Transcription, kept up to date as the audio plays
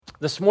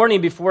This morning,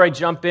 before I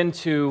jump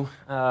into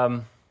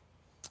the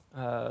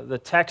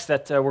text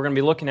that we're going to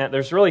be looking at,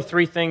 there's really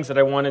three things that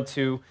I wanted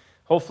to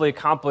hopefully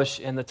accomplish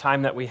in the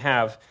time that we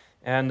have.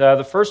 And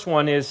the first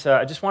one is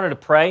I just wanted to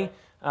pray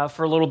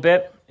for a little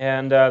bit.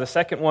 And the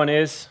second one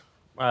is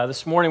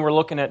this morning we're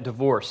looking at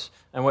divorce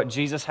and what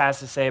Jesus has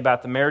to say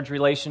about the marriage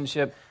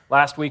relationship.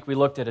 Last week we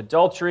looked at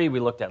adultery, we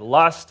looked at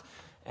lust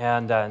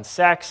and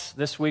sex.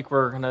 This week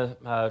we're going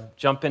to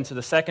jump into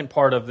the second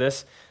part of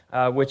this,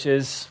 which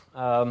is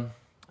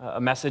a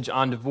message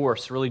on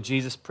divorce, really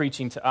Jesus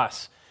preaching to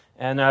us.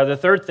 And the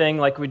third thing,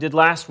 like we did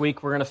last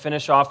week, we're going to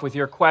finish off with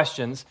your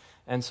questions.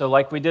 And so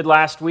like we did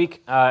last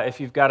week, if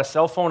you've got a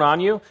cell phone on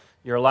you,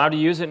 you're allowed to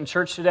use it in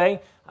church today.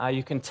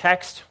 You can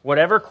text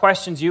whatever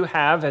questions you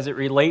have as it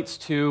relates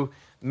to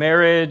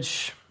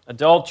marriage,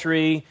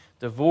 adultery,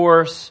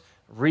 divorce,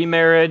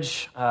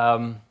 remarriage.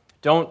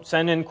 Don't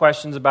send in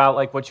questions about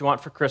like what you want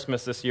for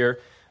Christmas this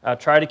year.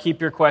 Try to keep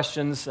your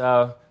questions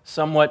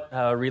somewhat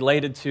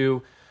related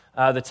to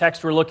the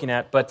text we're looking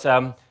at. But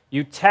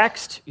you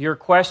text your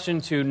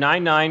question to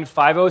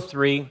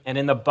 99503, and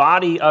in the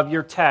body of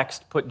your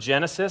text, put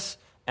Genesis,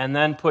 and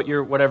then put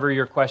whatever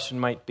your question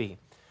might be.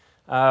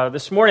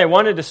 This morning, I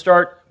wanted to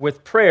start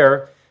with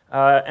prayer,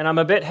 and I'm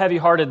a bit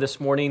heavy-hearted this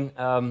morning.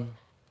 I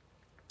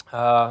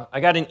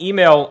got an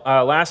email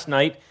last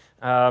night.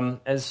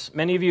 As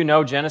many of you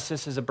know,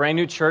 Genesis is a brand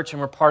new church,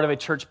 and we're part of a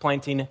church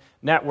planting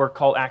network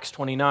called Acts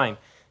 29.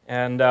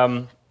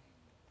 And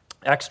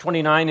Acts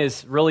 29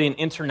 is really an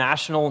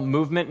international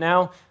movement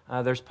now.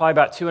 There's probably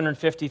about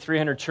 250,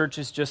 300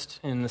 churches just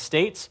in the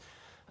States.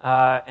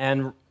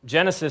 And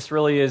Genesis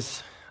really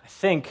is, I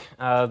think,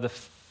 the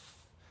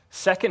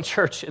second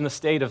church in the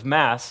state of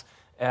Mass,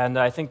 and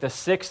I think the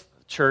sixth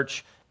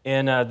church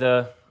in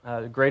the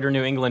greater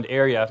New England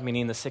area,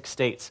 meaning the 6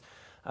 states.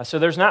 So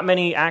there's not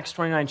many Acts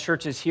 29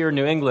 churches here in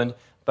New England,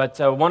 but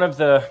one of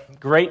the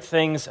great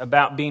things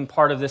about being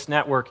part of this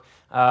network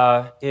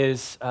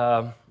is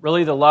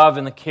really the love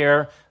and the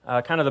care,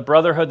 kind of the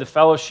brotherhood, the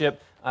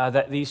fellowship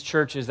that these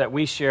churches, that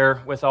we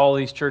share with all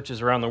these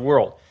churches around the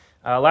world.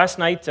 Last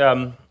night,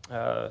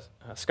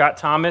 Scott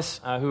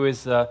Thomas, who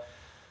is the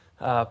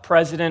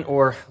president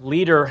or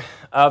leader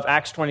of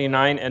Acts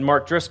 29, and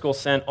Mark Driscoll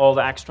sent all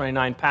the Acts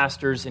 29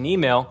 pastors an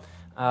email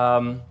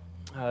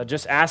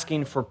just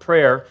asking for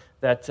prayer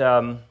that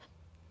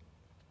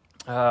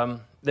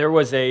there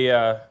was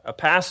a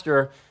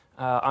pastor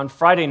on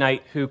Friday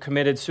night who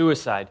committed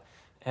suicide.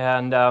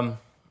 And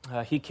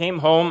he came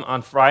home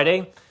on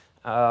Friday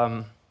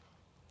from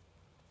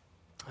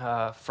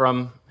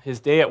his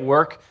day at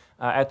work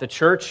at the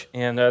church.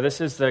 And this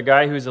is the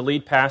guy who's a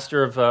lead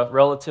pastor of a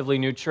relatively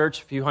new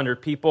church, a few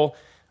hundred people,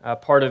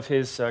 part of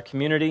his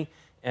community.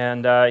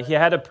 And he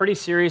had a pretty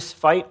serious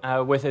fight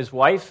with his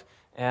wife,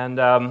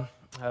 and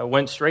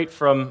went straight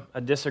from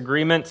a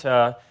disagreement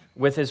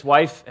with his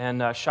wife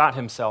and shot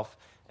himself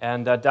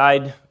and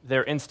died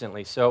there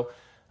instantly. So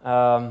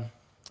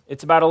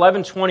it's about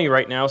 11:20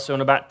 right now, so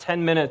in about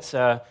 10 minutes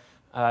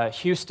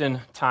Houston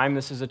time,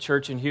 this is a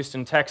church in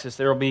Houston, Texas,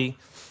 there will be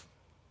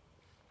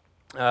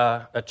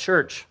a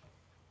church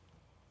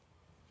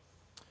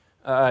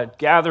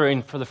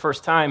gathering for the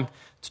first time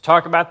to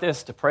talk about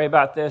this, to pray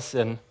about this.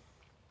 And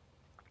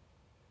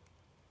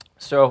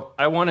so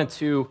I wanted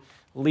to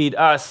lead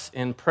us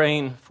in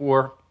praying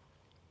for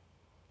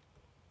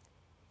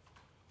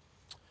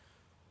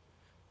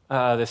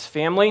this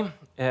family.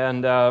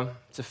 And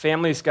it's a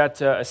family that's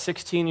got a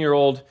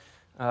 16-year-old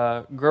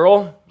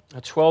girl,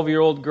 a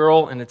 12-year-old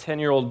girl, and a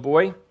 10-year-old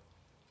boy.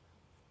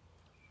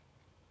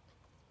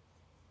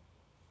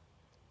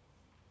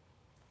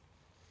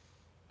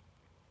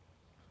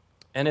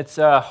 And it's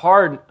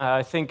hard.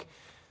 I think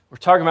we're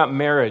talking about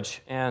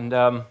marriage,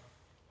 and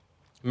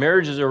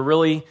marriage is a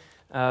really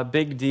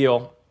big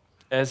deal,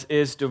 as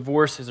is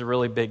divorce is a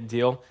really big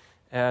deal.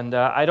 And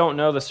I don't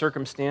know the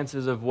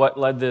circumstances of what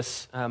led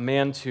this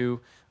man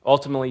to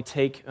ultimately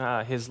take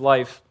his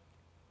life,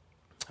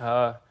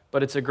 but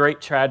it's a great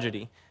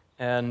tragedy.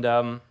 And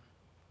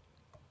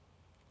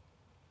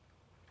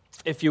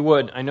if you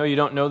would, I know you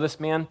don't know this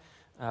man,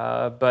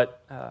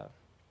 but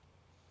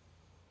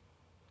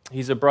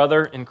he's a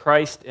brother in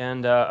Christ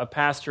and a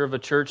pastor of a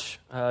church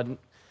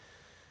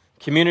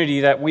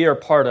community that we are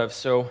part of.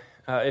 So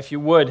if you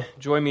would,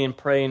 join me in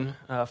praying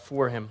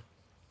for him.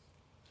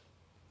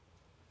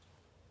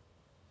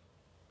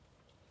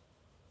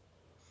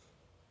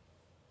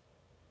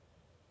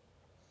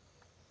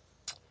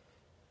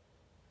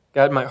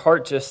 God, my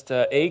heart just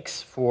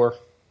aches for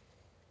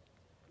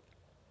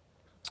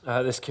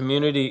this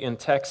community in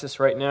Texas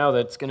right now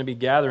that's going to be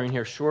gathering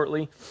here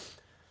shortly.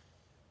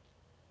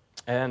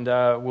 And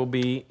we'll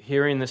be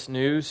hearing this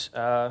news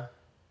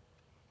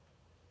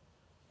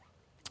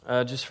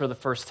just for the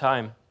first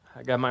time.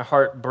 God, my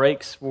heart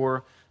breaks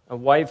for a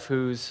wife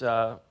who's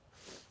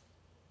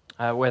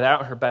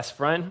without her best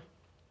friend,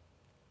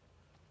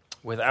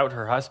 without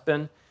her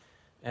husband,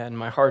 and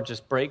my heart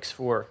just breaks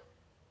for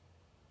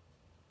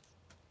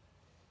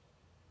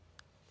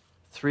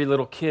 3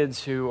 little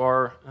kids who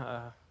are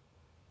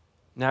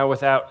now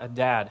without a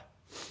dad.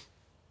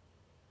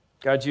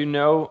 God, you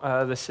know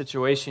the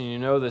situation, you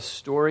know the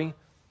story.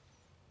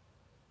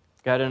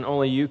 God, and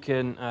only you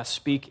can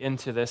speak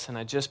into this. And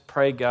I just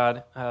pray,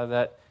 God,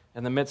 that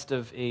in the midst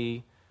of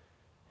a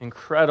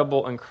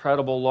incredible,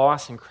 incredible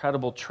loss,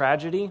 incredible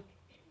tragedy,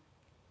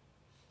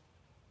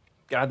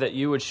 God, that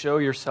you would show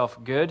yourself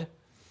good.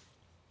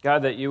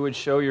 God, that you would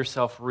show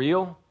yourself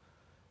real.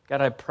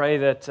 God, I pray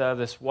that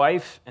this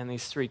wife and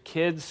these 3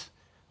 kids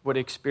would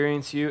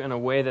experience you in a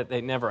way that they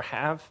never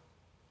have.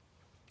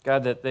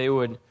 God, that they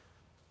would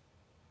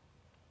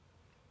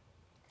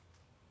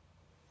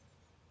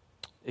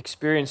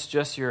experience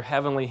just your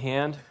heavenly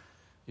hand,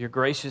 your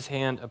gracious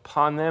hand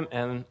upon them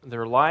and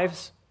their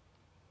lives.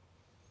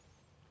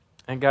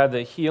 And God,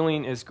 the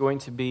healing is going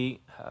to be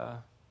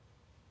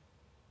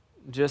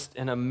just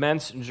an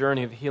immense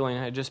journey of healing.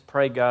 I just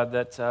pray, God,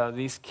 that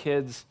these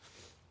kids,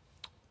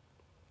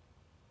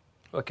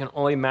 I can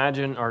only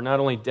imagine, are not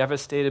only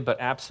devastated, but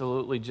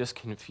absolutely just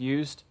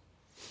confused.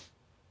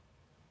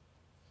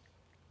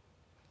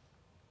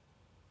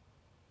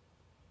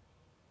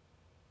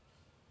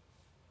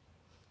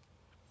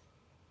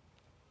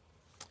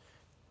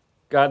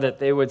 God, that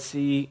they would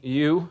see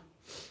you,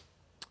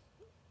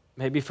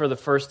 maybe for the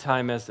first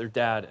time, as their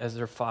dad, as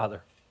their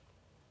father.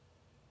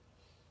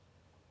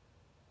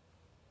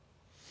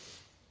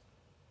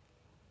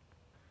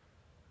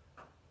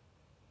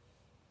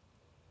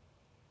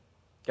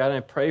 God, I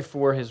pray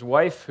for his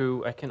wife,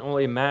 who I can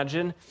only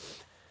imagine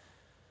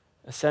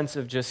a sense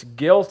of just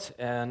guilt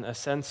and a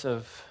sense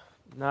of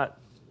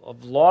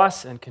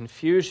loss and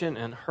confusion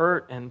and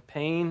hurt and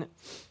pain.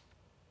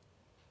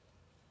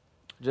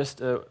 Just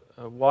a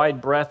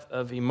wide breadth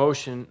of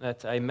emotion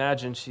that I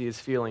imagine she is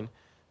feeling.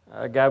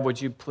 God,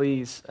 would you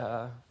please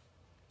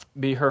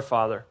be her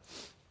father?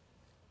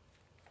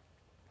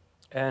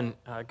 And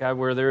God,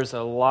 where there's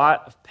a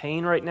lot of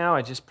pain right now,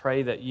 I just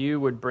pray that you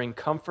would bring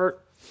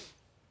comfort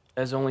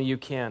as only you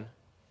can.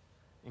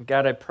 And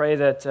God, I pray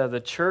that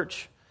the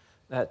church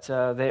that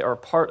they are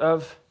part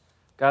of,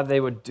 God, they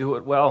would do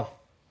it well.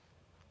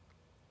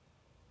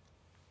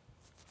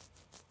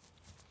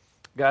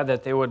 God,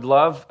 that they would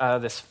love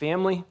this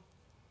family,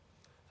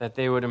 that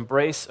they would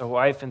embrace a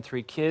wife and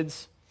 3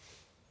 kids.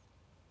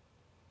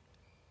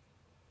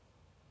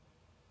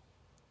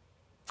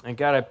 And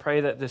God, I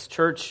pray that this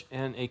church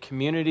and a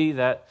community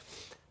that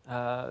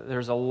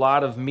there's a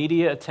lot of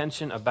media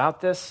attention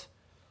about this,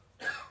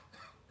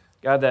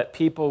 God, that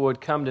people would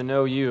come to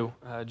know you,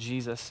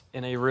 Jesus,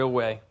 in a real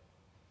way.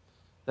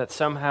 That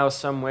somehow,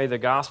 some way, the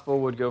gospel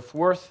would go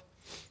forth,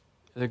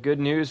 the good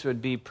news would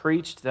be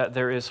preached, that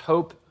there is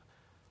hope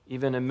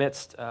even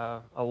amidst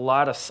a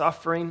lot of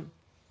suffering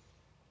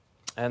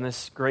and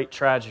this great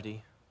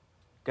tragedy.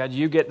 God,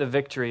 you get the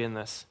victory in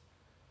this.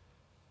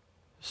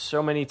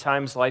 So many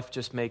times life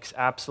just makes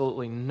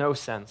absolutely no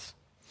sense.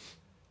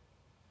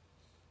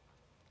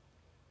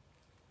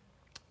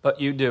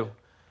 But you do.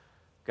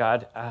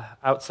 God,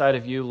 outside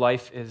of you,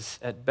 life is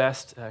at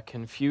best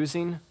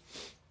confusing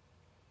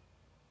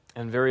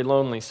and very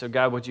lonely. So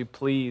God, would you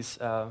please,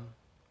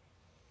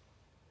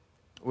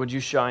 would you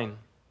shine?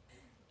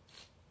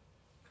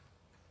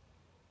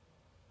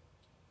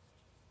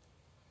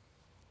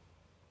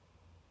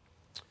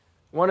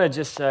 I want to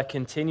just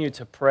continue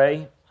to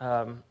pray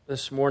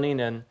this morning,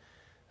 and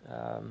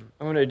I'm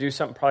going to do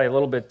something probably a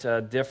little bit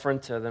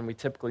different than we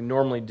typically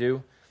normally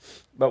do.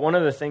 But one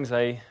of the things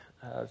I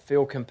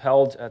feel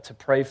compelled to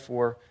pray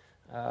for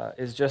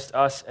is just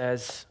us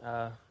as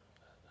a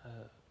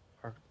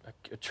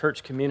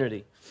church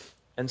community.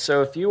 And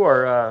so if you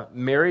are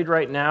married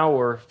right now,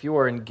 or if you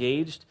are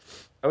engaged,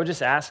 I would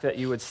just ask that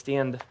you would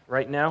stand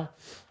right now,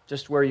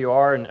 just where you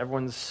are, and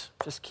everyone's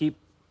just keep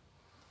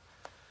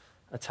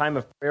a time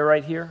of prayer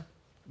right here.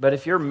 But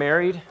if you're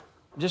married,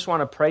 I just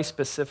want to pray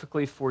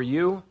specifically for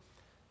you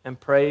and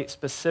pray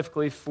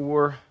specifically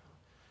for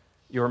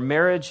your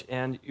marriage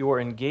and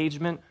your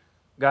engagement.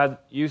 God,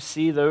 you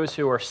see those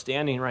who are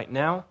standing right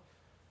now,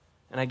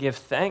 and I give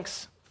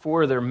thanks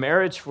for their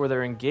marriage, for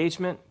their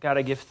engagement. God,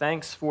 I give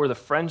thanks for the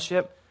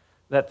friendship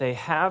that they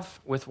have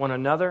with one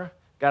another.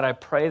 God, I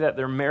pray that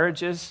their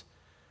marriages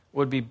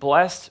would be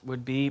blessed,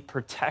 would be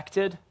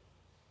protected.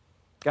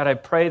 God, I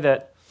pray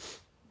that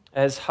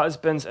as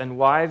husbands and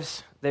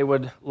wives, they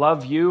would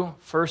love you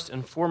first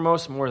and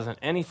foremost more than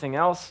anything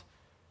else.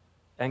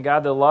 And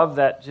God, the love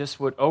that just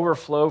would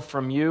overflow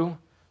from you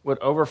would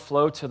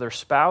overflow to their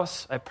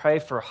spouse. I pray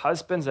for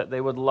husbands that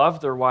they would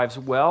love their wives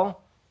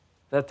well,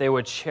 that they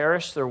would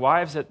cherish their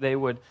wives, that they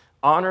would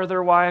honor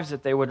their wives,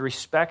 that they would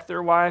respect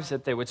their wives,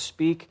 that they would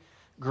speak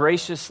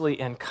graciously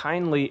and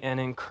kindly and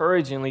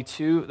encouragingly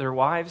to their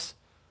wives.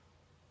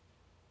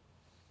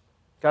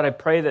 God, I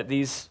pray that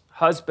these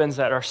husbands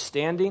that are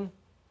standing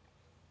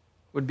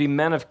would be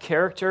men of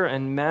character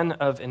and men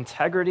of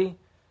integrity,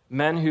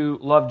 men who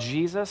love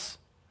Jesus,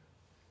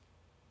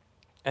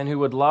 and who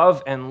would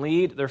love and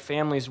lead their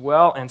families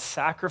well and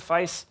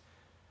sacrifice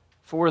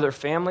for their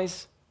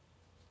families.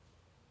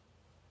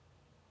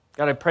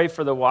 God, I pray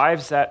for the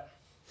wives that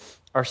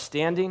are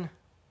standing.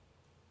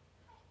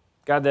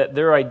 God, that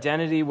their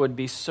identity would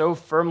be so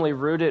firmly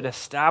rooted,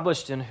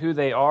 established in who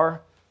they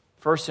are,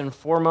 first and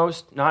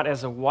foremost, not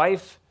as a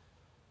wife,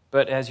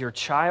 but as your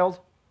child.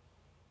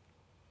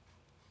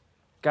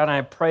 God,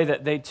 I pray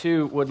that they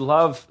too would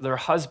love their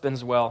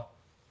husbands well,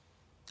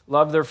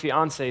 love their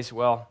fiancés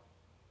well,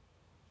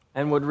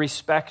 and would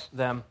respect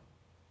them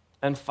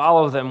and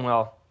follow them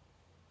well.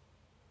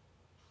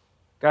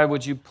 God,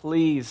 would you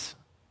please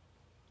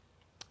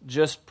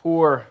just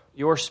pour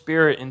your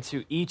Spirit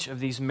into each of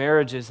these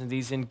marriages and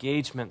these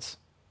engagements,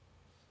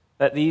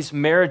 that these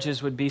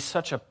marriages would be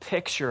such a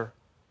picture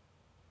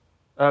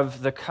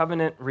of the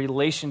covenant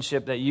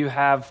relationship that you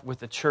have with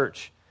the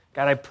church.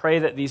 God, I pray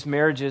that these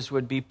marriages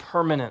would be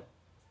permanent.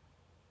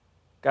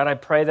 God, I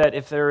pray that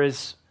if there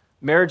is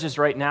marriages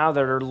right now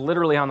that are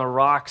literally on the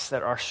rocks,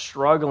 that are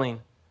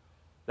struggling,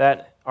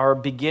 that are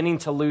beginning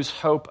to lose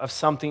hope of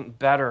something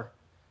better,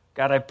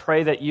 God, I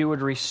pray that you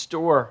would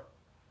restore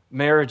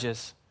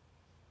marriages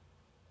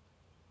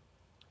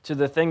to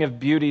the thing of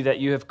beauty that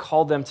you have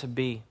called them to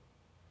be.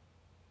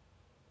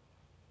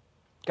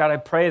 God, I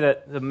pray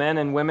that the men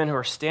and women who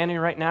are standing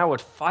right now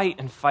would fight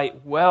and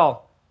fight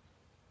well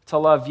to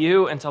love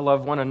you and to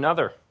love one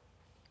another.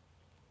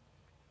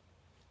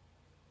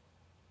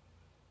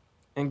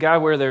 And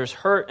God, where there's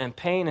hurt and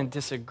pain and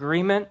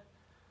disagreement,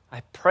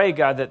 I pray,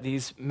 God, that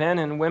these men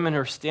and women who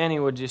are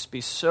standing would just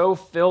be so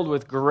filled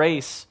with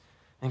grace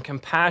and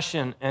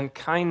compassion and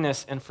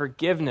kindness and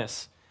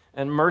forgiveness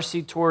and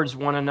mercy towards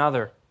one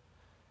another.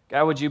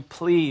 God, would you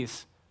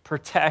please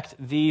protect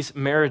these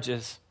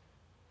marriages?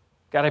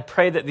 God, I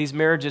pray that these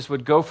marriages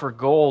would go for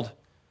gold,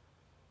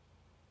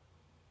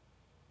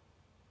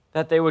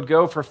 that they would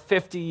go for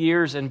 50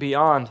 years and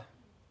beyond.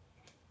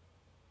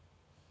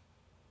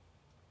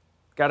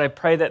 God, I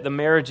pray that the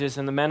marriages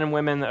and the men and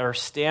women that are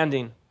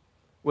standing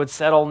would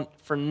settle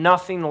for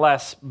nothing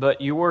less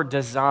but your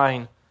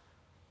design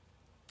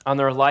on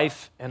their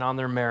life and on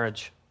their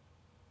marriage.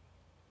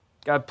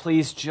 God,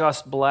 please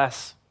just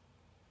bless.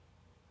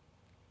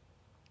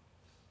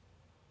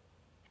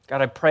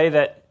 God, I pray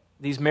that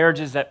these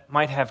marriages that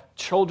might have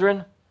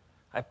children,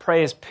 I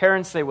pray as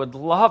parents they would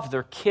love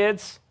their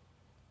kids.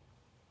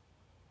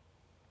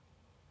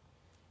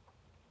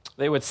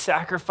 They would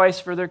sacrifice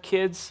for their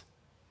kids.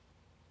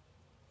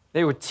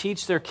 They would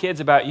teach their kids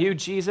about you,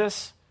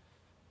 Jesus.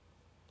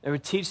 They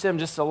would teach them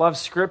just to love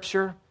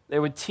Scripture. They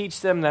would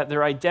teach them that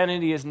their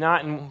identity is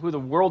not in who the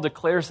world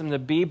declares them to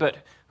be, but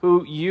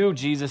who you,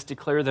 Jesus,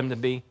 declare them to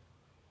be.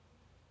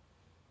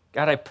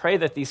 God, I pray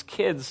that these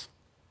kids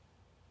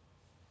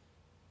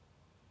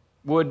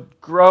would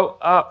grow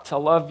up to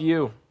love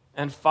you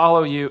and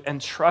follow you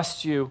and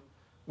trust you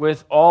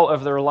with all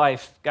of their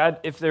life. God,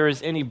 if there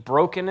is any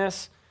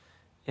brokenness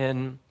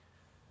in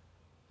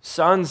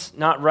sons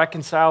not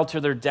reconciled to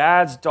their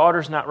dads,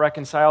 daughters not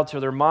reconciled to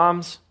their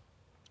moms,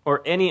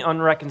 or any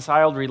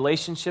unreconciled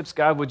relationships,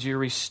 God, would you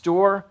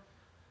restore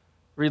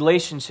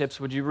relationships?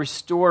 Would you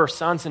restore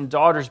sons and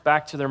daughters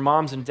back to their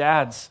moms and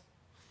dads?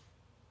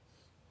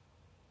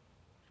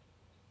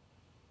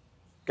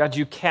 God,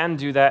 you can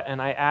do that,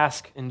 and I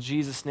ask in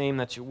Jesus' name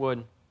that you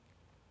would.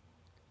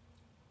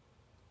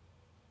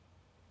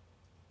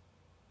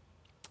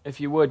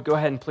 If you would, go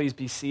ahead and please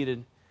be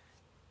seated.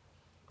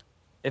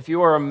 If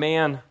you are a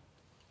man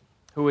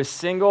who is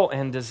single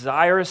and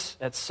desirous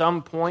at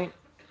some point,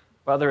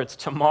 whether it's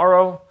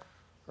tomorrow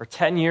or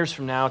 10 years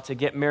from now, to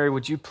get married,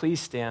 would you please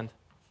stand?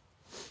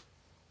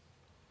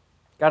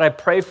 God, I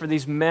pray for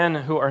these men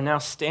who are now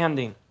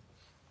standing.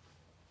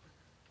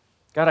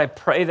 God, I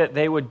pray that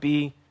they would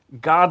be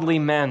godly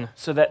men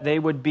so that they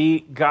would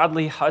be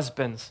godly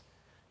husbands.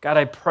 God,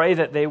 I pray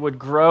that they would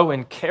grow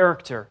in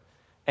character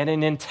and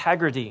in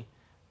integrity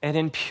and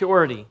in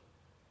purity.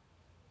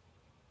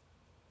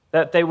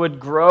 That they would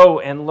grow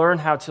and learn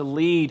how to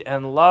lead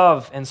and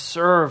love and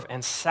serve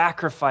and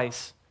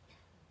sacrifice.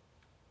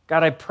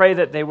 God, I pray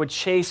that they would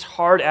chase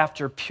hard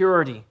after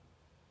purity,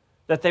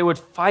 that they would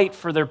fight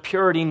for their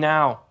purity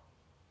now.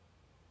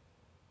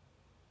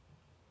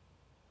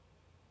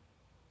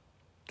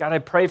 God, I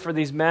pray for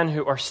these men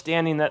who are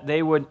standing that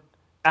they would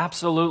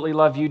absolutely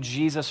love you,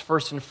 Jesus,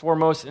 first and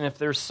foremost. And if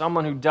there's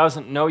someone who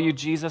doesn't know you,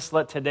 Jesus,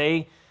 let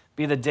today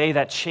be the day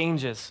that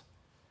changes.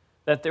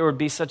 That there would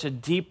be such a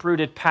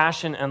deep-rooted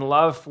passion and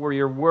love for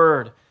your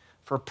word,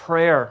 for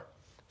prayer,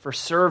 for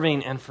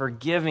serving, and for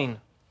giving.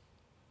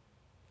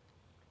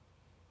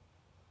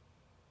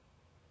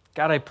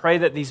 God, I pray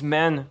that these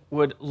men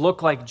would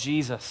look like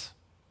Jesus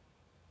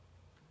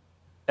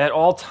at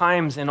all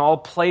times, in all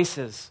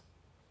places.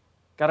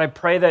 God, I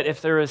pray that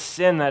if there is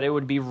sin, that it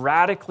would be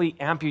radically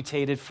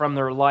amputated from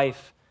their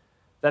life,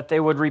 that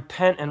they would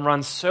repent and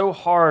run so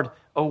hard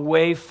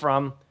away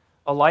from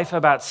a life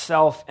about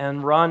self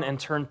and run and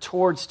turn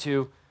towards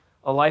to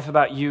a life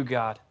about you,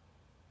 God.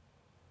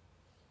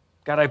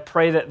 God, I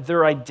pray that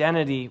their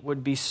identity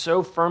would be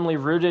so firmly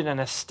rooted and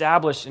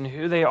established in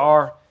who they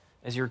are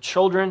as your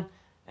children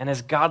and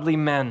as godly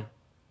men.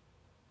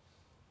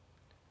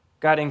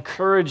 God,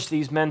 encourage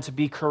these men to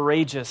be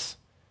courageous,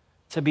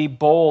 to be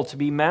bold, to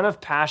be men of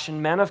passion,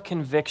 men of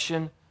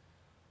conviction.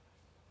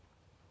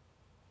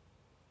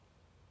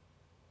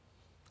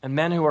 and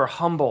men who are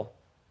humble,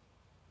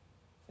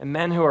 and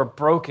men who are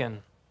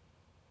broken.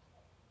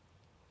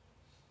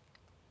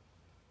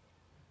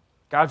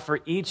 God, for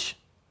each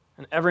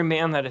and every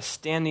man that is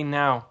standing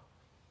now,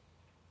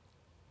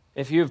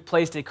 if you have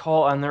placed a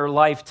call on their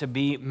life to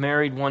be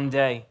married one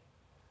day,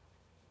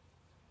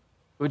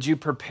 would you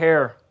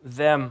prepare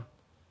them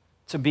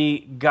to be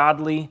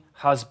godly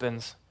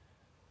husbands,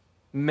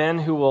 men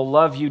who will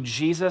love you,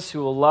 Jesus, who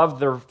will love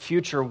their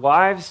future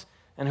wives,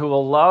 and who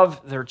will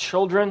love their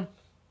children?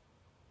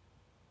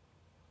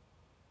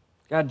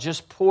 God,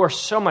 just pour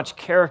so much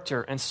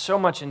character and so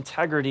much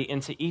integrity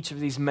into each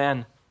of these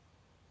men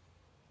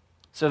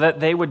so that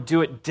they would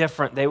do it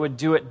different, they would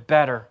do it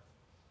better.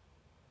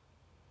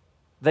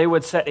 They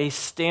would set a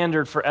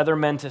standard for other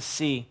men to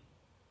see.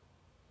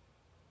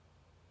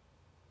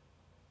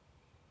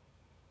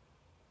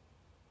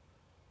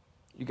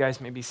 You guys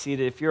may be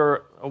seated. If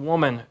you're a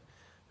woman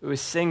who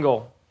is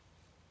single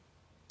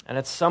and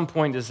at some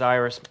point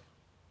desirous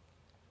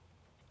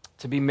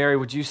to be married,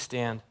 would you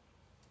stand?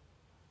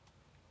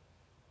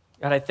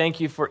 God, I thank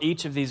you for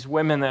each of these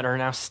women that are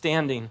now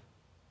standing.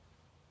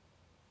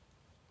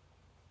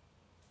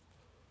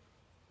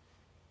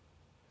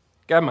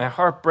 God, my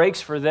heart breaks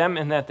for them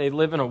in that they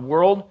live in a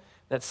world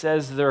that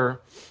says their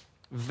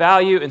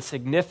value and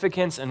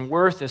significance and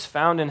worth is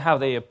found in how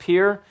they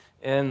appear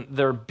and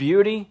their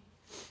beauty.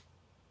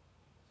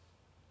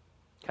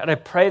 God, I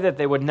pray that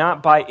they would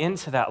not buy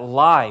into that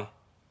lie.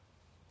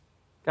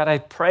 God, I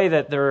pray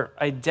that their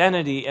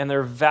identity and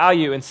their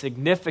value and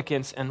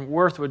significance and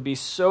worth would be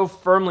so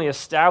firmly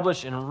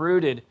established and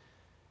rooted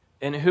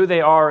in who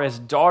they are as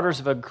daughters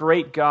of a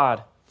great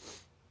God,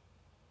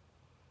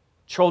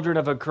 children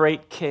of a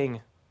great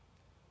King.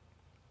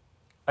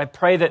 I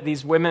pray that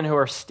these women who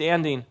are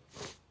standing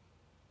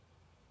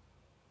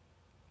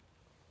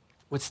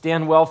would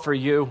stand well for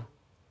you,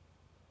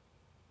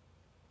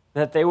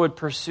 that they would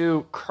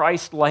pursue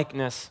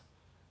Christ-likeness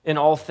in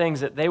all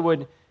things, that they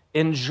would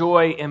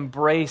enjoy,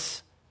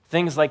 embrace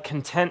things like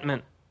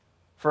contentment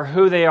for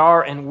who they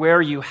are and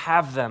where you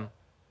have them,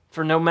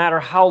 for no matter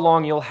how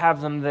long you'll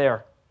have them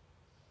there.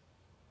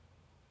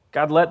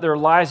 God, let their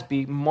lives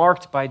be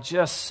marked by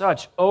just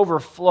such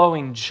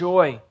overflowing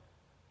joy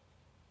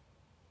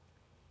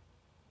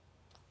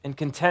and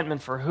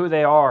contentment for who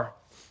they are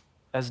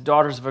as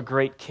daughters of a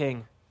great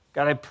King.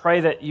 God, I pray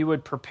that you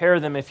would prepare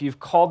them, if you've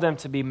called them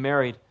to be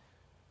married,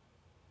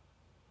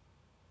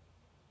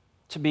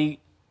 to be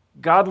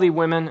godly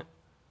women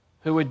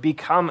who would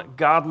become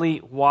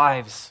godly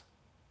wives,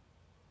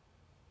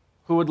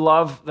 who would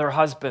love their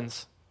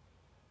husbands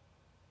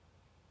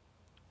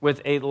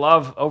with a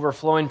love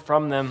overflowing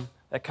from them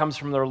that comes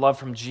from their love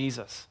from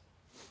Jesus.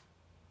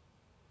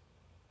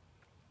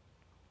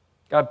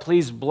 God,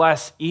 please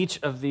bless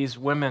each of these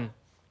women.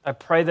 I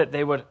pray that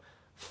they would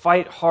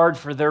fight hard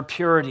for their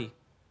purity,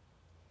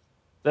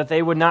 that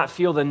they would not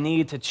feel the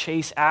need to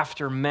chase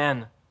after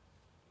men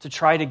to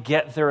try to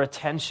get their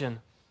attention,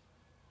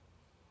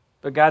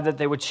 but God, that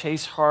they would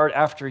chase hard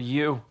after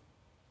you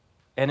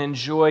and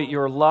enjoy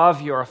your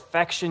love, your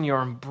affection,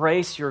 your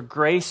embrace, your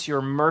grace,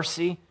 your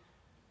mercy.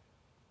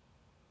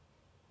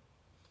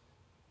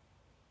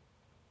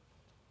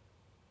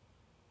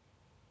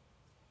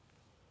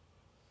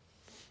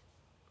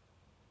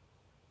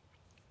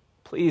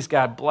 Please,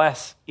 God,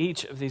 bless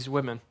each of these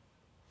women.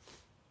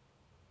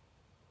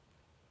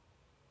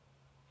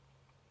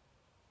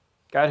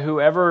 God,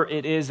 whoever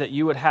it is that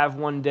you would have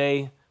one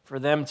day for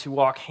them to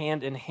walk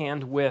hand in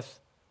hand with,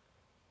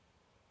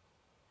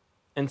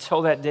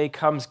 until that day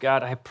comes,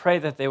 God, I pray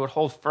that they would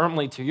hold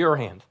firmly to your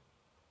hand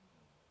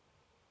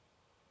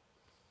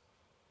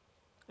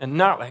and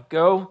not let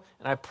go.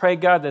 And I pray,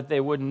 God, that they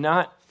would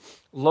not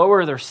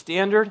lower their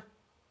standard.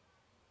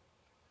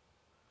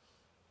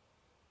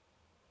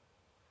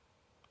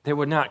 They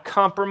would not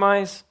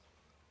compromise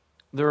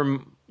their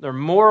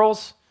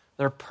morals,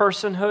 their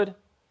personhood.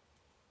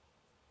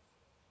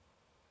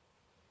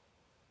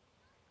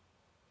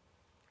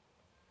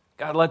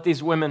 God, let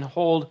these women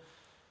hold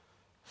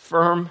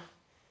firm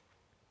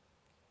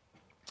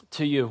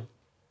to you.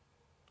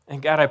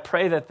 And God, I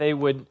pray that they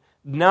would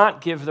not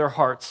give their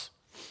hearts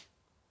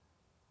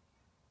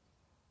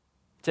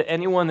to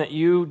anyone that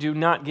you do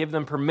not give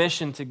them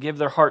permission to give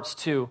their hearts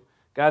to.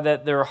 God,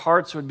 that their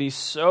hearts would be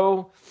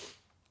so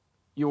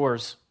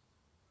yours.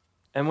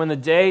 And when the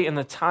day and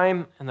the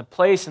time and the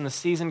place and the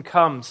season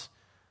comes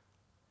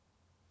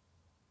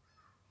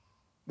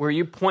where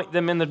you point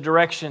them in the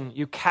direction,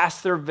 you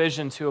cast their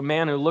vision to a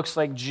man who looks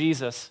like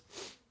Jesus,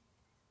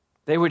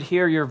 they would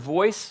hear your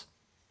voice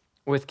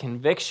with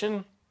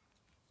conviction,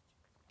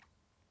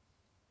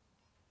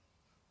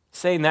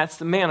 saying, that's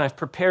the man I've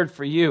prepared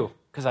for you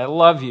because I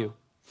love you.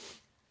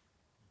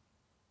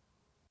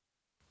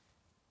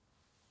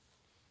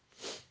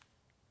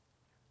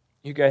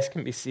 You guys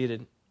can be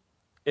seated.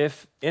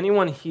 If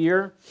anyone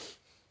here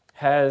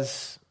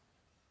has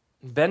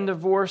been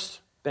divorced,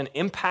 been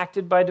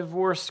impacted by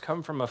divorce,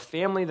 come from a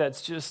family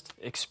that's just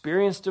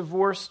experienced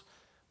divorce,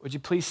 would you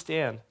please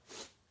stand?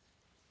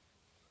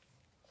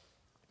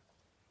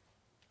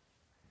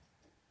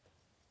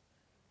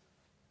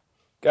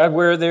 God,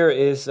 where there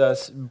is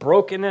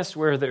brokenness,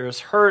 where there is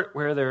hurt,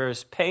 where there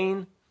is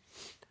pain,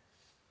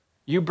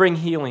 you bring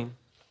healing.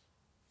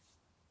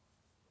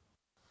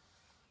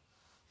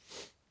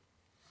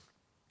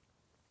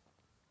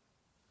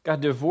 God,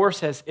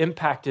 divorce has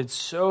impacted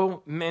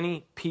so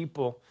many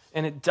people,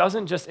 and it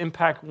doesn't just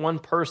impact one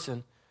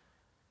person.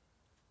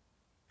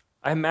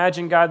 I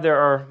imagine, God, there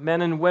are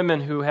men and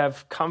women who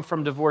have come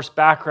from divorce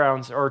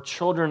backgrounds or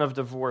children of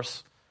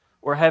divorce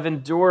or have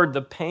endured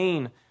the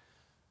pain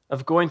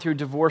of going through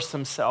divorce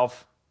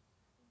themselves.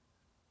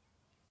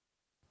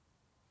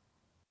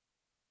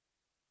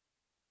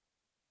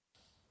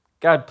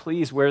 God,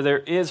 please, where there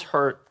is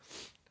hurt,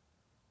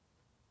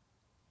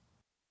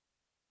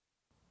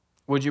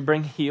 would you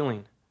bring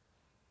healing?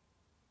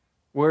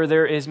 Where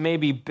there is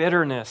maybe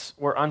bitterness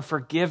or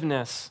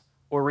unforgiveness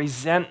or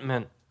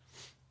resentment,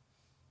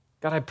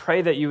 God, I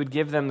pray that you would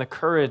give them the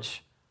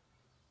courage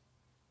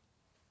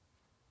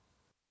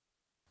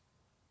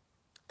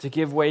to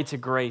give way to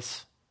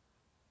grace,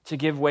 to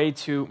give way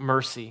to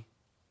mercy.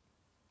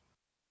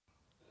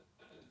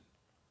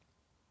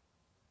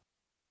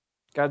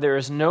 God, there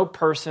is no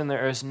person,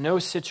 there is no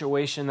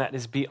situation that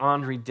is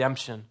beyond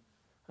redemption.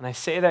 And I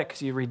say that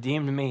because you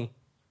redeemed me.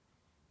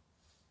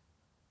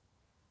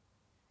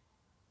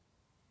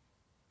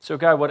 So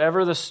God,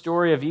 whatever the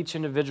story of each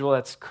individual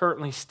that's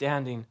currently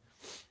standing,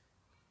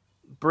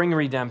 bring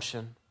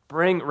redemption,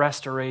 bring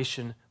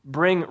restoration,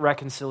 bring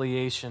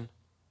reconciliation.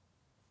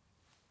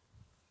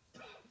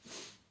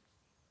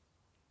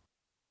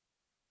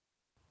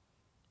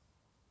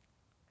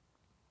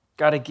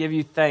 God, I give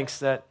you thanks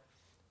that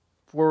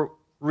for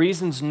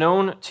reasons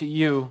known to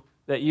you,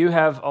 that you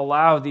have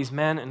allowed these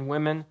men and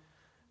women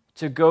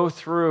to go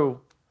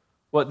through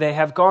what they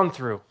have gone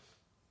through.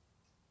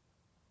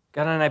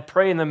 God, and I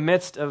pray in the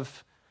midst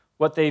of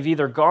what they've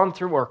either gone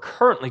through or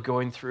currently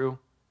going through,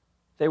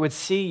 they would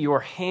see your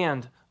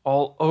hand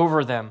all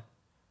over them.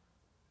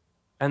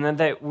 And then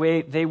that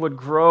way they would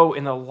grow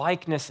in the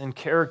likeness and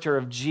character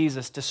of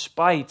Jesus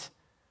despite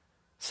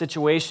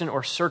situation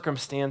or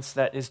circumstance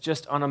that is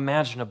just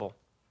unimaginable.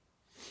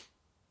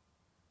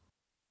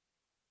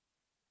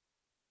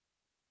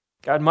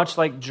 God, much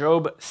like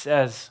Job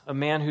says, a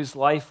man whose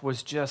life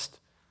was just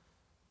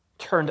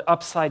turned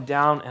upside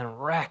down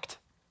and wrecked,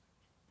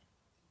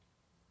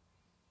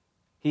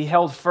 he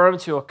held firm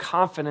to a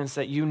confidence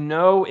that you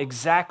know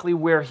exactly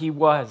where he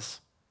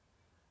was,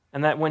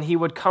 and that when he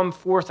would come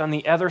forth on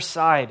the other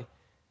side,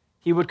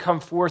 he would come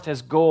forth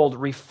as gold,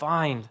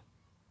 refined.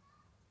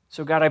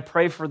 So God, I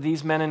pray for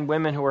these men and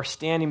women who are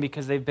standing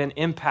because they've been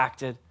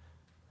impacted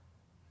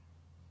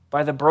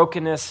by the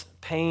brokenness,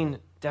 pain,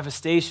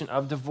 devastation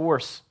of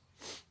divorce.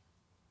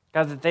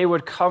 God, that they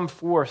would come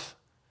forth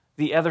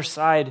the other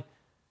side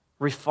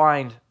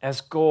refined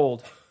as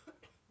gold,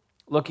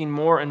 looking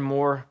more and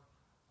more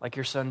like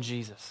your son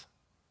Jesus.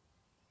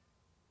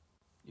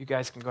 You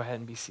guys can go ahead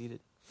and be seated.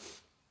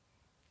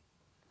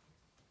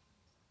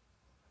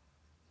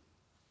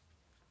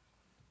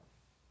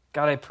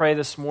 God, I pray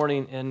this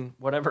morning in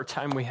whatever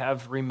time we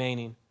have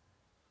remaining,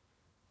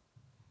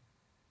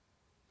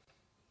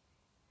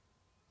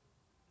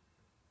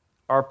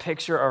 our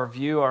picture, our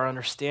view, our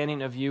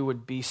understanding of you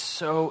would be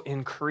so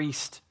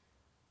increased.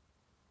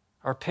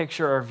 Our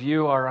picture, our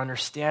view, our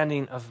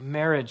understanding of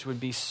marriage would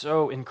be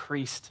so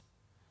increased.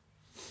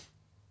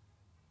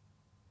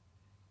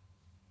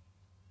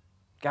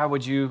 God,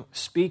 would you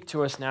speak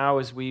to us now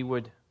as we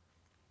would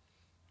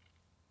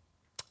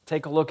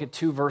take a look at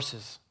 2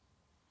 verses.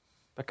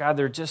 But God,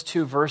 they're just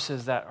 2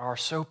 verses that are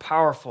so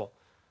powerful,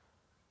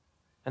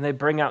 and they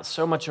bring out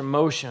so much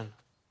emotion.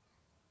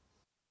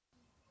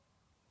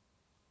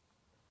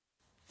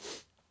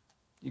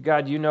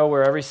 God, you know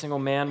where every single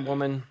man,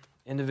 woman,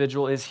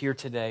 individual is here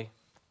today.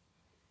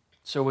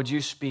 So would you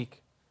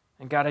speak?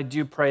 And God, I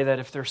do pray that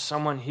if there's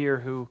someone here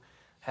who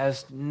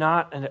has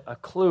not a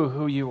clue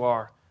who you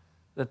are,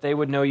 that they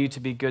would know you to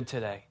be good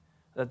today,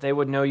 that they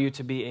would know you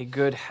to be a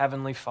good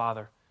heavenly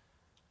Father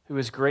who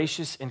is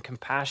gracious and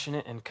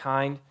compassionate and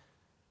kind,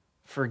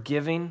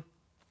 forgiving,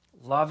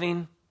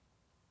 loving.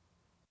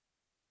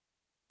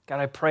 God,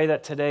 I pray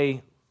that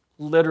today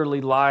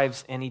literally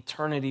lives and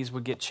eternities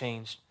would get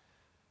changed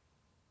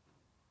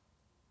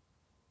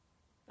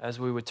as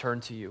we would turn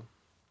to you.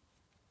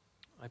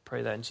 I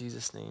pray that in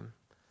Jesus' name.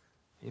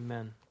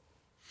 Amen.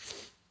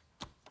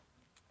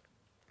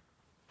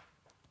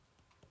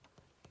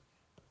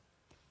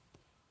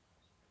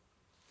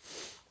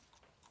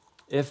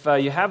 If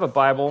you have a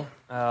Bible,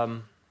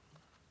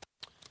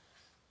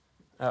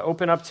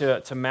 open up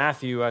to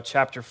Matthew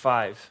chapter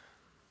 5.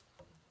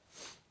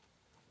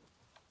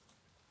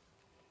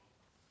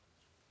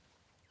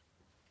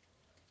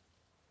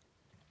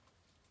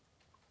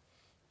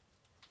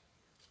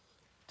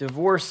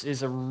 Divorce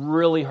is a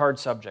really hard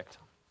subject.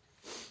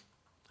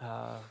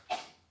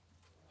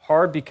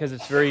 Hard because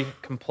it's very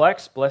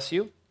complex. Bless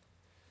you.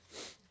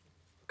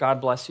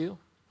 God bless you.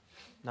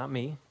 Not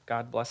me.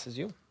 God blesses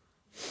you.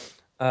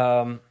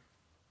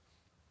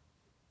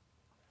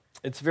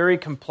 It's very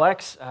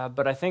complex,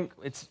 but I think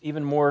it's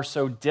even more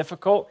so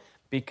difficult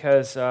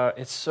because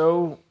it's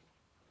so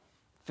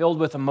filled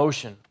with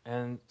emotion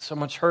and so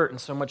much hurt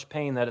and so much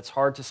pain that it's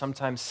hard to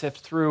sometimes sift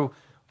through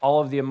all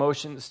of the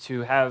emotions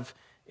to have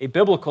a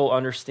biblical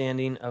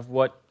understanding of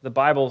what the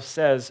Bible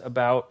says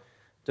about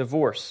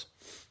divorce.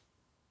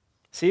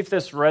 See if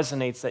this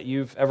resonates, that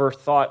you've ever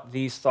thought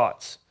these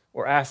thoughts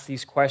or asked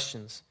these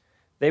questions.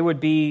 They would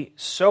be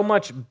so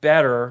much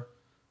better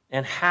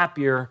and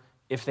happier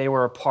if they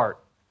were apart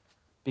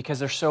because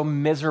they're so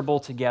miserable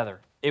together.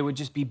 It would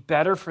just be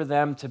better for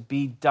them to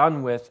be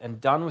done with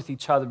and done with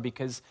each other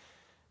because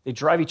they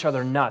drive each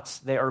other nuts.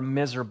 They are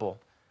miserable.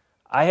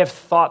 I have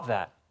thought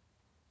that.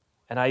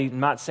 And I'm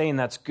not saying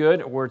that's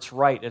good or it's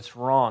right, it's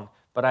wrong.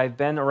 But I've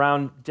been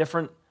around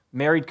different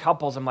married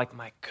couples. I'm like,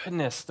 my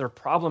goodness, their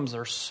problems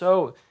are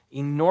so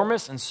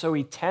enormous and so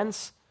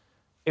intense.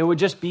 It would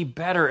just be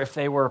better if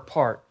they were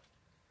apart.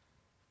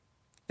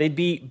 They'd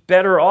be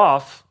better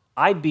off.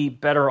 I'd be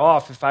better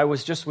off if I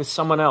was just with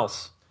someone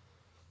else.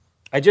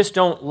 I just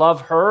don't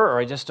love her or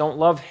I just don't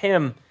love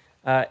him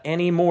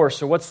anymore.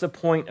 So what's the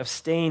point of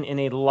staying in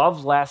a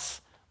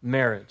loveless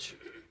marriage?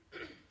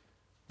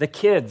 The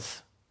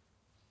kids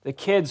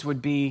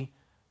would be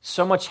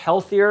so much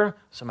healthier,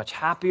 so much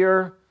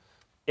happier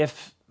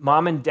if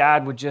mom and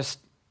dad would just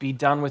be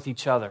done with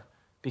each other,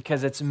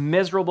 because it's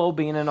miserable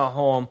being in a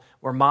home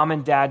where mom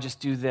and dad just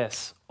do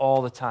this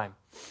all the time.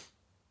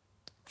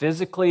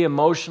 Physically,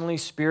 emotionally,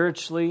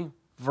 spiritually,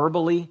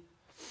 verbally.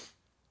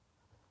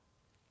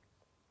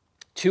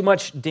 Too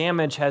much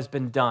damage has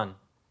been done.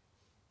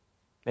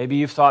 Maybe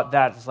you've thought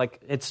that.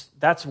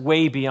 That's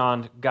way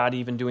beyond God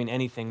even doing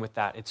anything with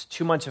that. It's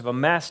too much of a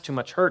mess, too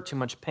much hurt, too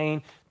much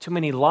pain, too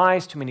many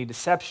lies, too many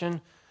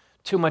deception,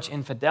 too much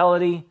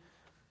infidelity.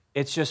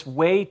 It's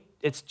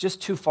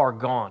just too far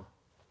gone.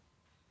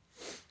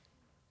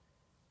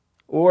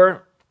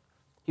 Or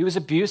he was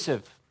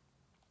abusive,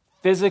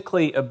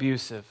 physically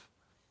abusive,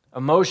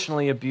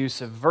 emotionally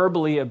abusive,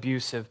 verbally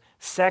abusive,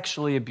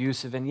 sexually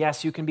abusive. And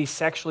yes, you can be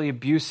sexually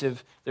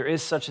abusive. There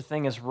is such a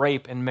thing as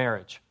rape in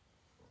marriage.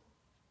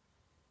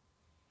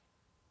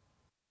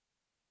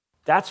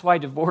 That's why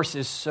divorce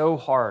is so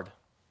hard.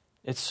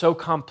 It's so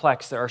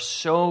complex. There are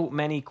so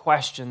many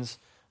questions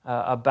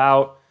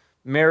about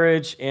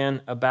marriage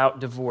and about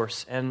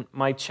divorce. And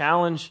my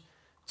challenge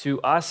to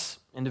us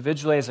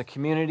individually as a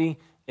community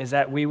is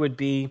that we would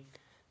be,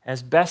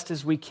 as best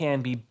as we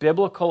can, be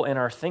biblical in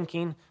our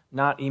thinking,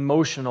 not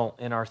emotional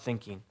in our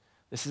thinking.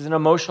 This is an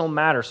emotional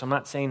matter, so I'm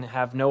not saying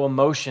have no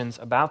emotions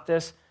about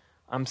this.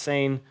 I'm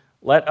saying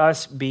let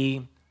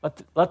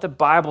the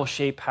Bible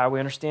shape how we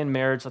understand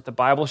marriage. Let the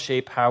Bible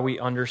shape how we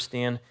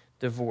understand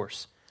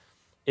divorce.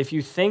 If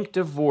you think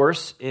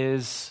divorce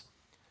is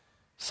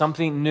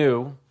something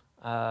new,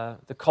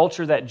 the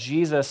culture that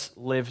Jesus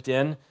lived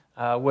in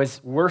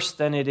was worse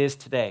than it is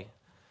today.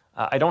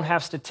 I don't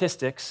have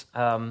statistics.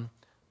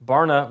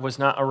 Barna was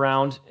not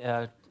around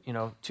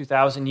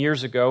 2,000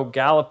 years ago.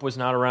 Gallup was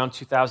not around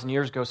 2,000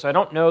 years ago, so I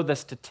don't know the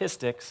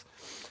statistics.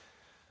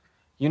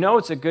 You know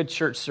it's a good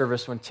church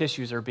service when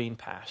tissues are being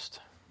passed.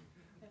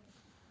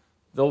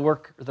 They'll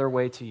work their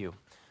way to you.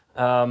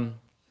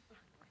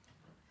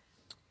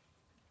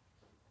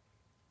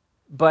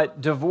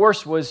 But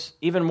divorce was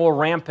even more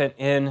rampant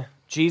in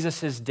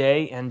Jesus'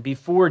 day and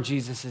before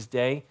Jesus'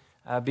 day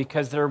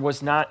because there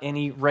was not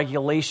any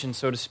regulation,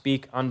 so to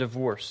speak, on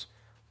divorce.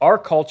 Our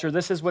culture,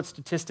 this is what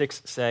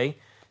statistics say,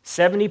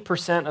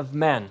 70% of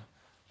men,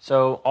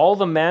 so all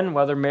the men,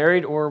 whether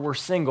married or were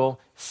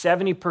single,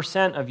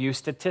 70% of you,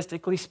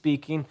 statistically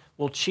speaking,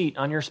 will cheat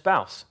on your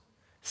spouse.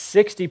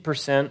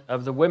 60%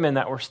 of the women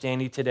that we're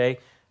standing today,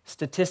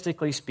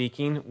 statistically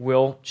speaking,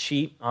 will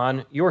cheat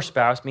on your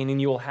spouse, meaning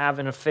you will have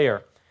an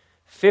affair.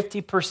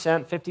 50%,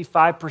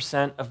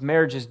 55% of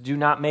marriages do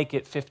not make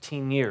it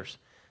 15 years.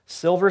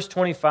 Silver's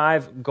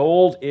 25,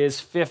 gold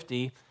is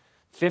 50.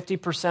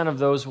 50% of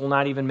those will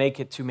not even make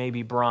it to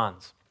maybe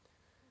bronze.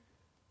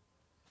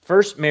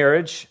 First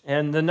marriage,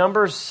 and the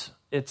numbers,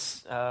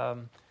 it's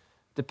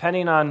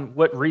depending on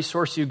what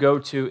resource you go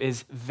to,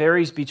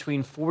 varies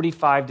between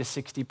 45 to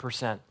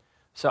 60%.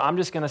 So I'm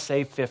just going to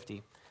say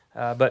 50.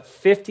 But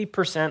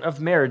 50% of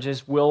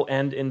marriages will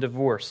end in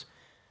divorce.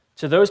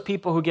 To those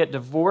people who get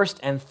divorced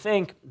and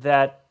think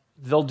that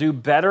they'll do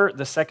better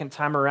the second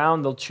time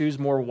around, they'll choose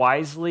more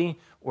wisely,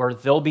 or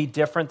they'll be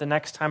different the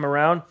next time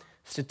around,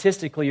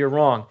 statistically you're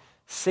wrong.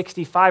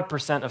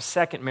 65% of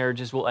second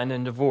marriages will end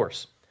in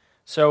divorce.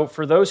 So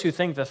for those who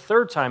think the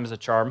third time is a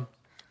charm,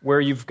 where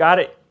you've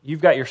got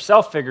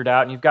yourself figured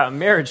out and you've got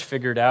marriage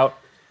figured out,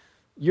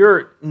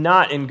 you're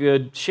not in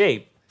good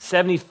shape.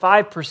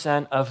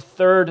 75% of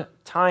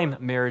third-time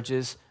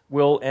marriages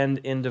will end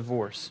in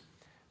divorce.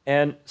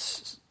 And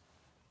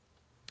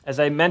as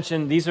I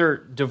mentioned, these are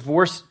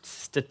divorce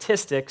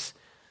statistics.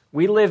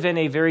 We live in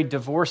a very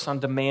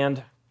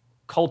divorce-on-demand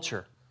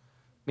culture,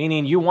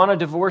 meaning you want a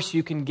divorce,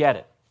 you can get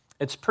it.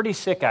 It's pretty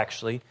sick,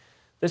 actually.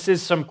 This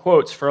is some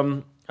quotes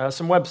from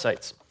some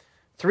websites.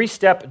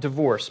 3-step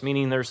divorce,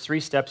 meaning there's 3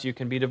 steps you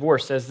can be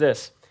divorced, says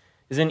this,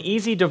 is an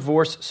easy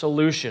divorce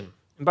solution.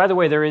 And by the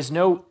way, there is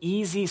no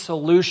easy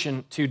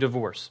solution to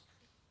divorce.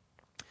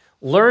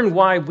 Learn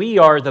why we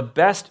are the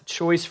best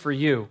choice for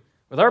you.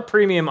 With our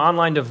premium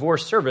online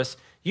divorce service,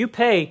 you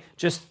pay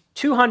just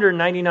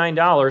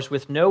 $299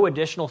 with no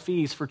additional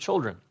fees for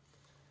children.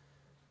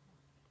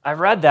 I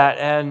read that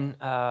and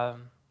I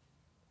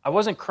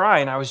wasn't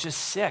crying, I was just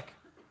sick.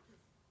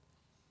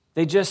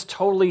 They just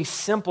totally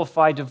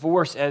simplify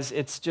divorce as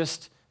it's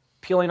just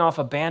peeling off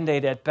a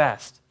Band-Aid at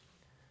best.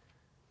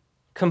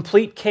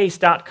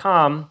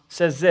 CompleteCase.com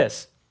says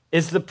this,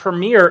 is the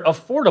premier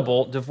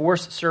affordable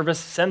divorce service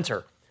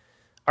center.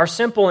 Our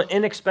simple and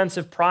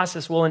inexpensive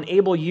process will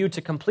enable you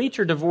to complete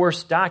your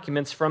divorce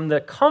documents from the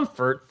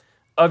comfort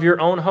of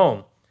your own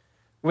home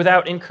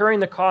without incurring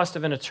the cost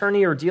of an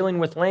attorney or dealing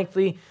with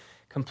lengthy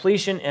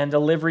completion and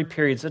delivery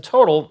periods. The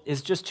total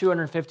is just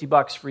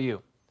 $250 for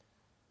you.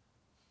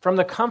 From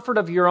the comfort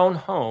of your own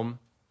home,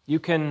 you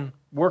can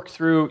work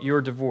through your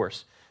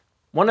divorce.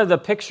 One of the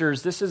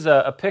pictures, this is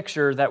a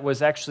picture that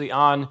was actually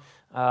on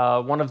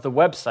one of the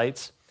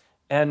websites,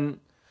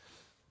 and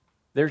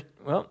there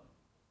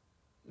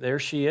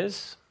she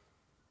is.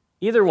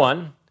 Either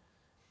one.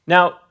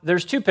 Now,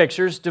 there's two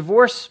pictures.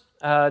 Divorce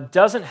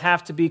doesn't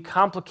have to be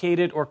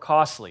complicated or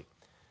costly.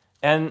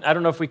 And I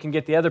don't know if we can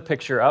get the other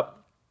picture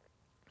up.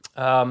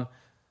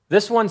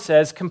 This one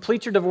says,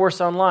 complete your divorce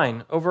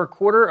online. Over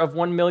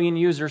 250,000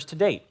 users to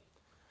date.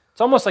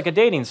 It's almost like a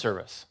dating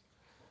service.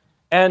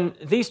 And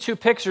these two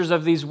pictures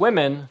of these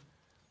women,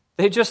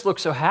 they just look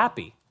so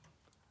happy,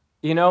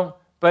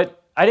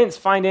 But I didn't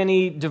find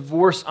any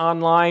divorce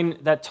online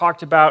that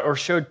talked about or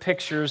showed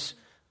pictures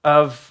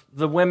of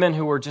the women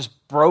who were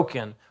just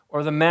broken,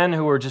 or the men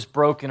who were just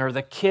broken, or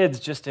the kids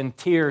just in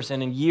tears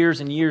and in years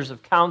and years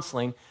of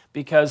counseling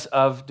because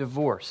of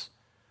divorce.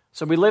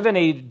 So we live in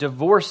a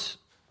divorce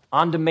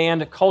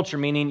on-demand culture,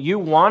 meaning you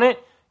want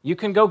it, you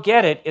can go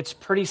get it. It's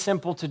pretty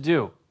simple to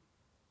do.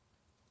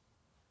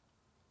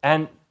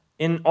 And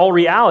in all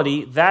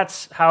reality,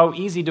 that's how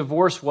easy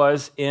divorce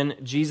was in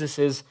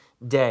Jesus'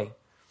 day.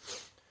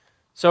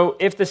 So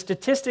if the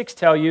statistics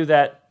tell you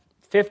that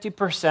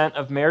 50%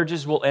 of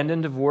marriages will end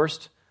in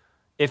divorce,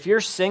 if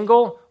you're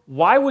single,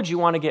 why would you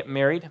want to get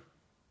married?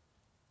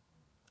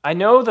 I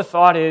know the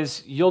thought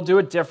is you'll do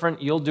it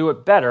different, you'll do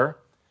it better,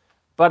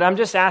 but I'm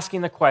just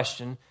asking the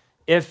question,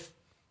 if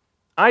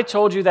I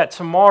told you that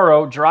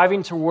tomorrow,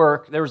 driving to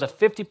work, there was a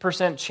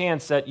 50%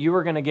 chance that you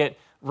were going to get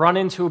run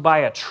into by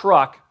a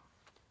truck,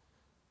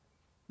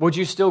 would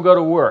you still go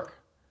to work?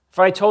 If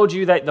I told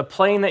you that the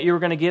plane that you were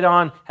going to get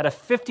on had a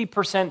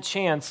 50%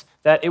 chance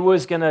that it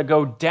was going to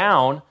go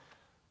down,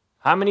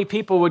 how many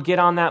people would get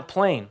on that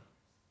plane?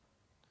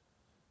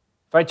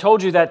 If I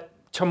told you that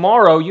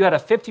tomorrow you had a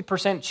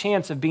 50%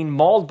 chance of being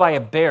mauled by a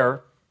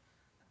bear,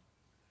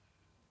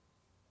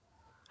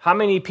 how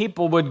many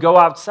people would go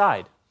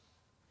outside?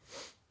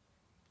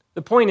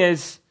 The point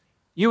is,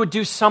 you would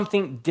do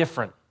something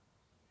different.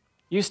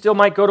 You still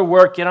might go to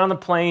work, get on the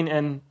plane,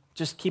 and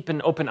just keep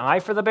an open eye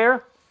for the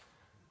bear.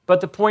 But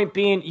the point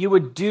being, you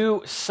would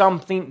do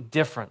something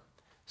different.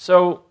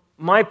 So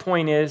my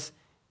point is,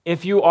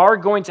 if you are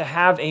going to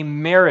have a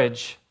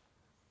marriage,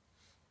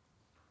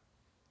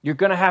 you're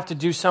going to have to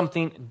do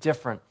something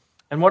different.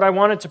 And what I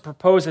wanted to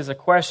propose as a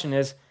question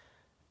is,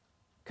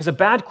 because a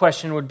bad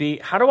question would be,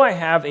 how do I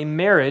have a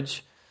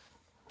marriage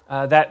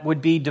that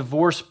would be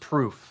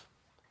divorce-proof?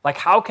 Like,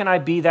 how can I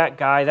be that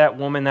guy, that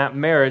woman, that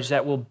marriage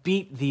that will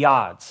beat the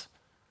odds?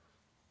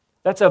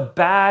 That's a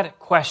bad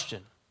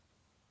question.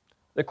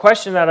 The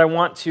question that I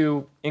want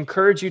to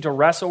encourage you to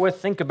wrestle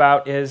with, think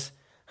about, is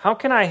how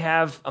can I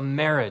have a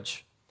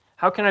marriage?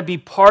 How can I be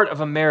part of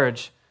a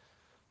marriage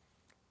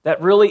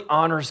that really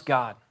honors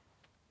God?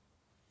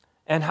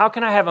 And how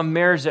can I have a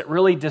marriage that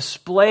really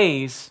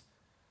displays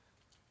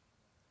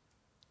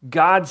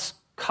God's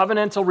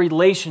covenantal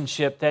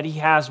relationship that He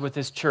has with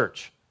His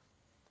church?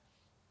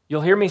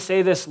 You'll hear me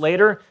say this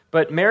later,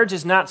 but marriage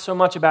is not so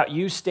much about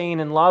you staying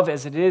in love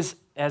as it is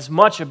as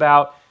much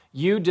about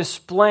you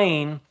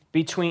displaying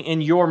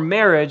in your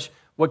marriage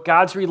what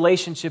God's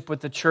relationship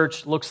with the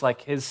church looks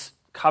like, His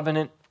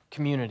covenant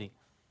community.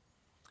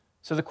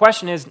 So the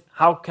question is,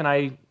 how can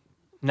I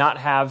not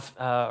have,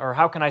 or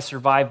how can I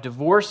survive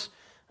divorce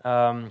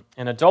and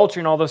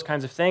adultery and all those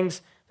kinds of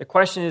things? The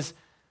question is,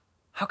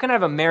 how can I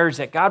have a marriage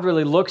that God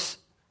really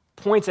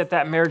points at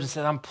that marriage and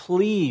says, I'm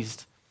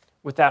pleased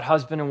with that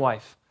husband and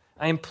wife.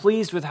 I am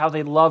pleased with how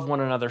they love one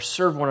another,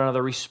 serve one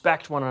another,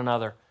 respect one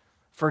another,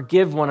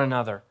 forgive one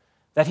another,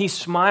 that He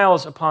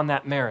smiles upon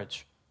that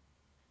marriage.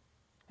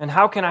 And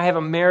how can I have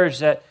a marriage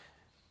that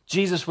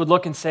Jesus would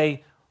look and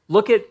say,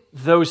 look at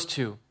those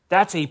two.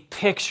 That's a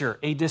picture,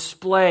 a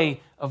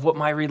display of what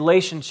my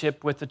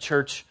relationship with the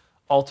church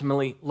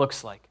ultimately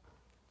looks like.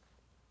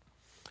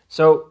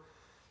 So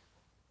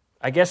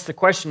I guess the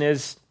question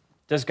is,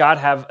 does God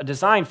have a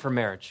design for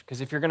marriage?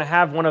 Because if you're going to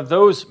have one of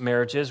those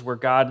marriages where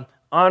God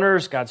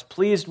honors, God's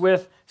pleased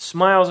with,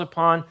 smiles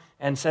upon,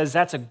 and says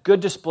that's a good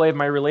display of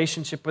my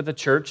relationship with the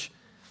church,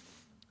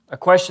 a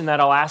question that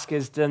I'll ask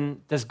is,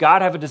 then, does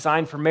God have a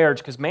design for marriage?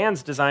 Because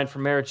man's design for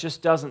marriage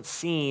just doesn't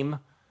seem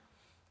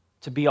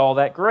to be all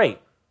that great.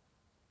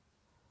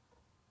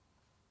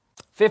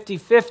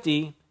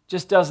 50-50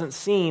 just doesn't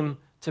seem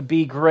to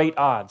be great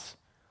odds.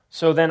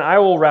 So then I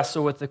will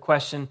wrestle with the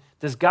question,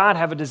 does God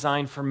have a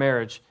design for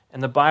marriage?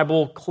 And the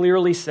Bible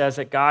clearly says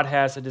that God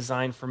has a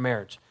design for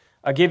marriage.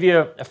 I'll give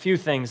you a few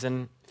things,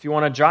 and if you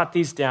want to jot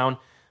these down,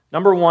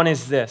 number one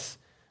is this.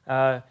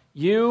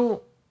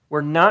 You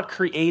were not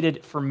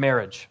created for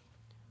marriage.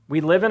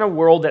 We live in a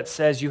world that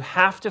says you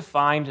have to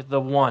find the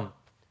one.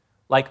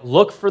 Like,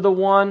 look for the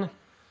one,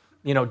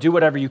 do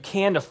whatever you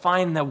can to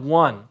find the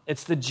one.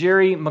 It's the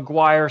Jerry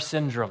Maguire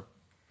syndrome.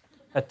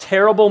 A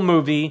terrible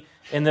movie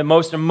in the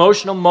most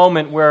emotional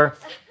moment where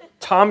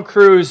Tom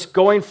Cruise,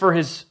 going for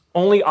his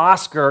only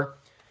Oscar,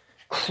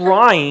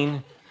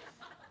 crying,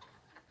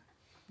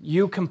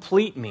 "You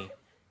complete me."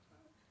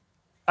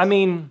 I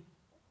mean,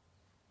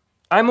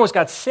 I almost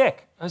got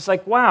sick. I was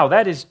like, wow,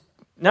 that is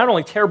not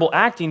only terrible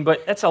acting,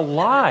 but that's a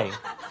lie.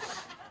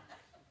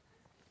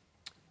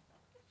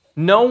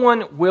 No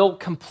one will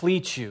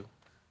complete you.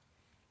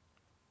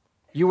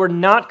 You were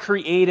not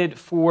created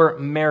for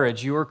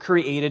marriage. You were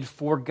created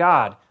for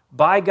God,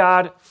 by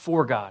God,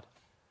 for God.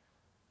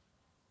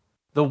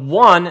 The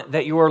one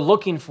that you are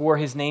looking for,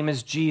 his name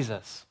is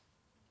Jesus.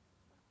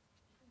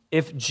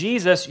 If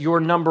Jesus, your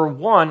number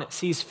one,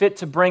 sees fit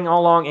to bring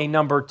along a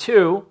number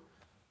two,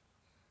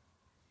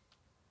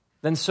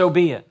 then so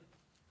be it.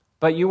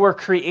 But you were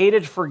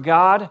created for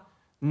God,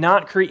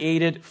 not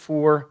created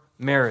for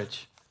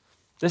marriage.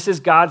 This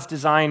is God's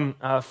design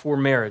for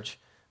marriage.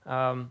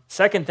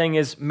 Second thing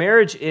is,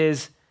 marriage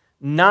is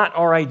not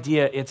our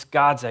idea, it's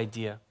God's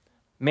idea.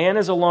 Man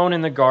is alone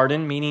in the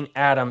garden, meaning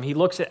Adam. He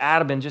looks at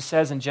Adam and just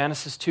says in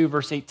Genesis 2,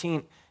 verse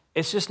 18,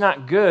 it's just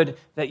not good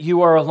that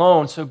you are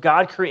alone. So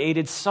God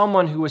created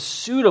someone who was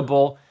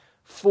suitable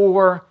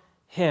for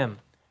him.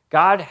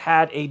 God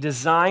had a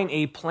design,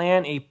 a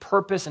plan, a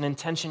purpose, and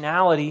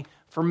intentionality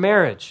for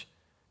marriage.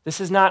 This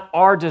is not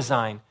our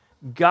design.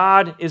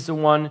 God is the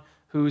one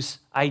whose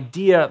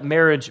idea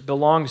marriage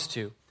belongs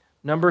to.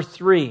 Number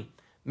 3,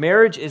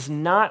 marriage is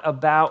not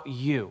about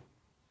you.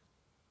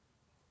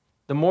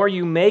 The more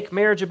you make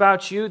marriage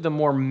about you, the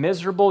more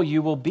miserable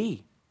you will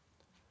be.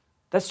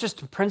 That's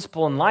just a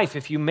principle in life.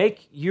 If you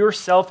make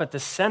yourself at the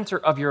center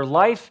of your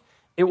life,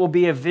 it will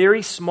be a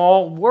very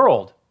small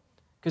world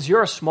because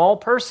you're a small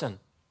person.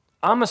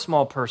 I'm a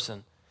small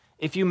person.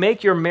 If you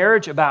make your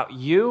marriage about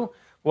you,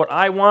 what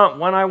I want,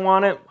 when I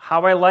want it,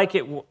 how I like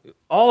it,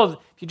 if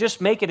you just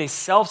make it a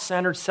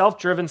self-centered,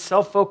 self-driven,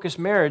 self-focused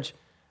marriage,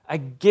 I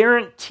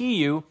guarantee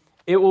you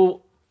it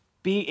will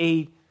be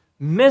a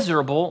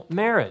miserable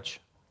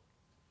marriage.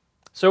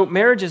 So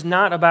marriage is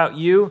not about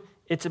you.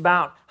 It's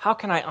about how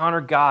can I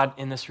honor God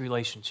in this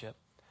relationship?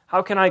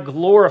 How can I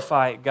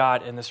glorify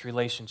God in this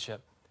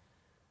relationship?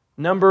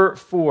 Number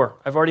 4,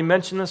 I've already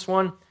mentioned this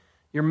one.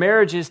 Your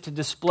marriage is to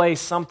display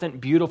something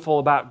beautiful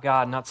about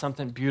God, not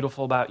something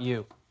beautiful about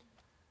you.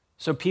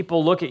 So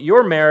people look at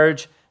your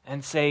marriage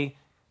and say,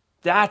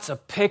 that's a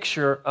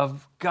picture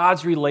of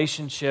God's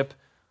relationship,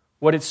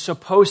 what it's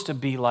supposed to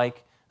be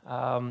like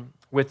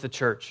with the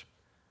church.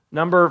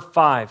 Number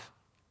 5,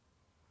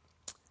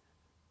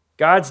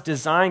 God's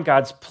design,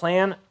 God's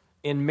plan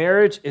in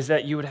marriage is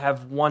that you would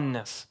have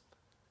oneness,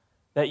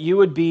 that you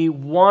would be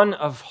one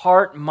of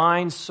heart,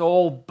 mind,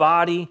 soul,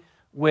 body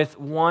with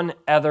one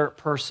other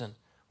person.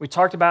 We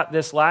talked about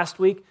this last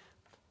week.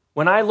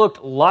 When I look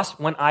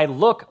lustfully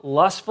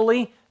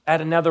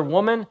at another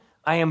woman,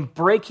 I am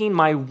breaking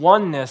my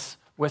oneness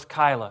with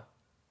Kyla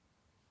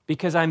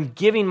because I'm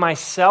giving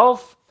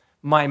myself,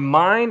 my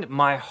mind,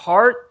 my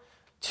heart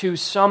to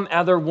some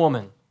other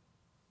woman.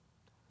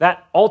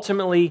 That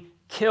ultimately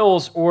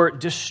kills or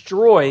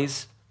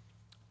destroys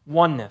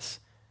oneness.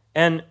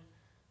 And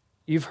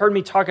you've heard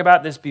me talk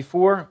about this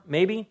before,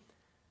 maybe.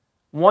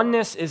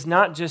 Oneness is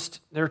not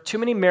just, there are too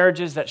many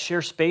marriages that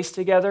share space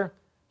together.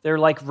 They're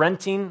like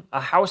renting a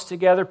house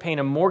together, paying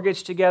a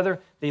mortgage together.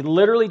 They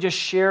literally just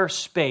share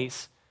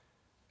space,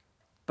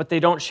 but they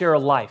don't share a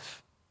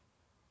life.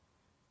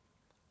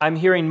 I'm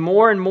hearing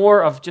more and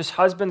more of just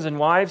husbands and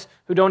wives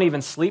who don't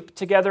even sleep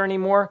together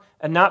anymore,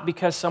 and not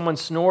because someone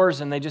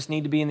snores and they just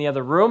need to be in the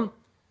other room,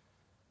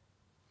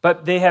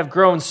 but they have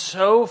grown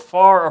so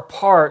far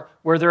apart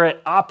where they're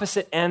at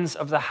opposite ends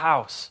of the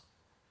house.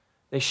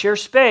 They share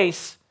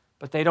space,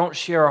 but they don't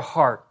share a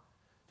heart.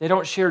 They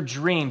don't share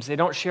dreams. They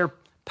don't share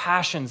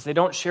passions. They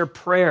don't share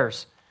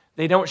prayers.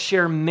 They don't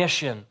share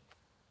mission.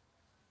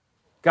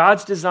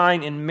 God's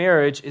design in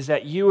marriage is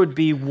that you would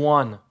be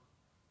one.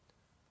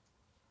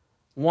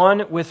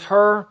 One with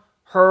her,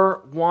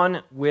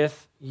 one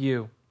with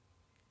you.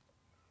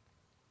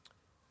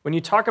 When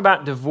you talk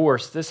about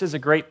divorce, this is a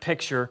great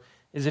picture,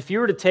 is if you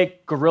were to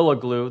take Gorilla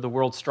Glue, the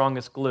world's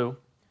strongest glue,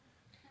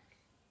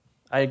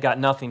 I got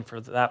nothing for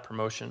that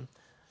promotion,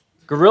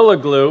 Gorilla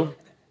Glue,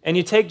 and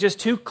you take just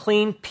 2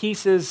 clean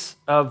pieces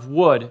of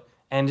wood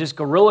and just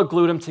Gorilla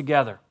Glue them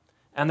together,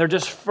 and they're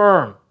just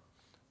firm,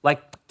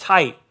 like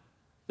tight.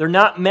 They're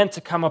not meant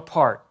to come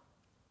apart.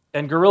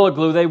 And Gorilla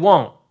Glue, they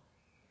won't.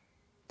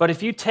 But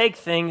if you take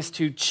things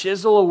to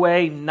chisel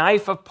away,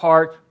 knife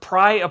apart,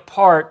 pry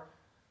apart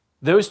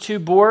those 2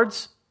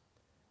 boards,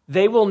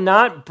 they will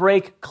not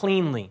break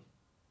cleanly.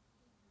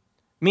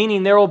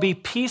 meaning there will be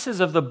pieces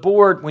of the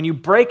board, when you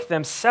break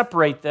them,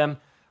 separate them,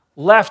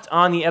 left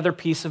on the other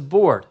piece of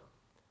board.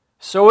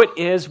 So it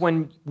is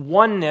when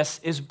oneness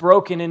is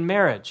broken in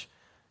marriage.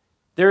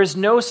 There is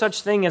no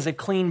such thing as a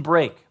clean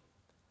break.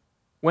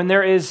 When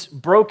there is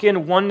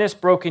broken oneness,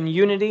 broken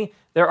unity,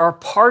 there are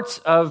parts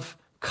of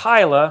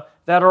Kyla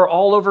that are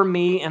all over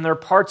me, and there are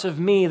parts of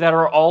me that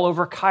are all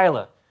over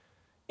Kyla.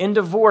 In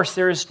divorce,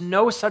 there is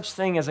no such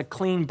thing as a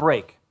clean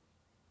break.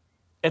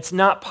 It's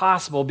not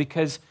possible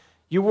because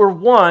you were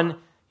one,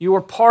 you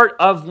were part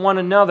of one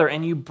another,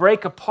 and you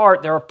break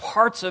apart, there are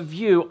parts of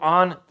you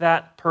on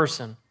that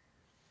person.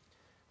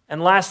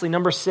 And lastly,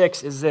 number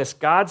 6 is this: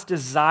 God's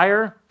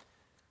desire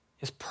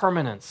is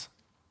permanence.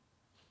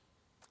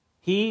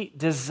 He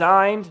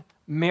designed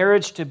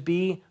marriage to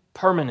be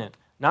permanent,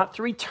 not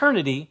through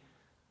eternity,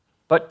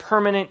 but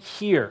permanent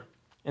here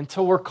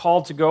until we're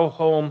called to go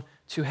home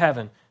to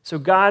heaven. So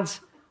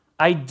God's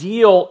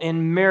ideal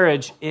in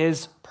marriage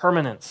is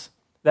permanence,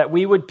 that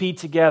we would be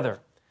together.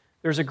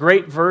 There's a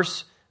great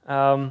verse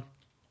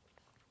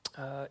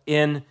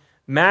in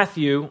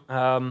Matthew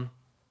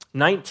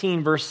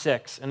 19, verse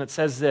 6, and it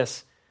says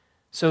this: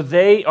 "So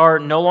they are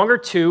no longer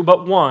two,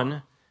 but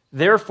one.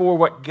 Therefore,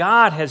 what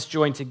God has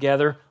joined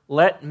together,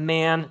 let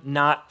man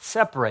not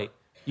separate."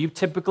 You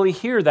typically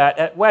hear that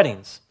at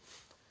weddings.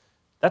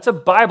 That's a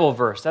Bible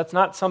verse. That's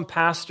not some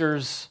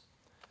pastor's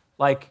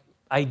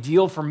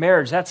ideal for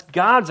marriage. That's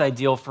God's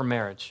ideal for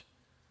marriage.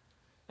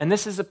 And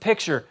this is a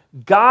picture.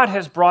 God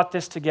has brought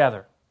this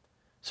together.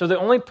 So the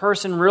only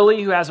person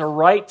really who has a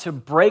right to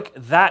break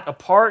that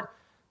apart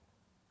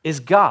is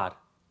God.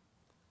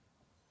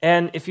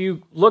 And if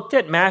you looked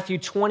at Matthew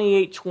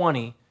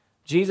 28:20,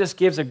 Jesus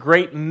gives a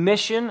great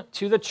mission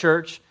to the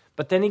church,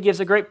 but then he gives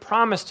a great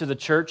promise to the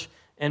church.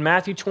 In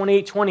Matthew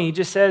 28:20, he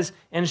just says,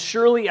 "And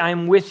surely I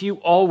am with you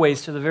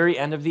always to the very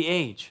end of the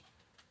age."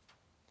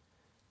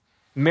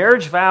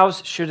 Marriage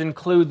vows should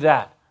include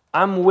that.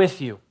 I'm with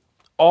you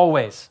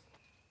always.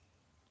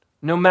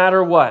 No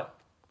matter what.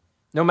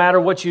 No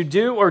matter what you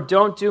do or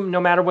don't do, no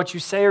matter what you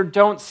say or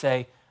don't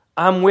say,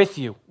 I'm with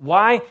you.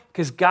 Why?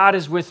 Because God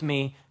is with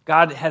me.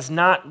 God has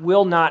not,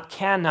 will not,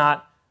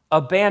 cannot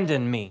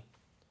abandon me.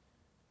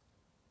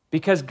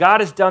 Because God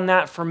has done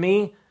that for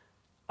me,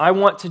 I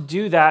want to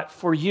do that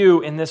for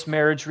you in this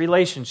marriage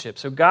relationship.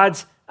 So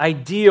God's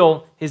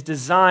ideal, his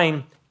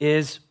design,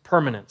 is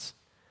permanence.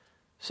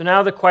 So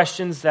now the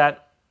questions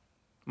that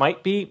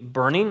might be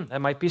burning,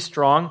 that might be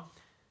strong,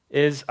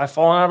 is: I've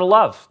fallen out of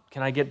love.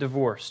 Can I get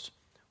divorced?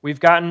 We've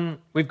gone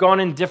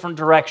in different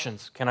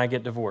directions. Can I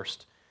get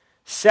divorced?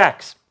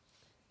 Sex,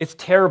 it's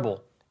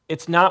terrible.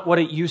 It's not what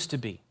it used to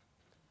be.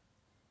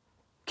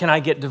 Can I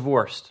get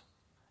divorced?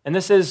 And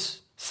this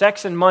is,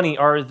 sex and money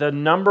are the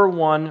number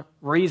one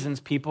reasons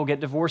people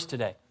get divorced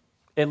today,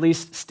 at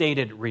least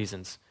stated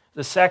reasons.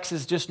 The sex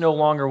is just no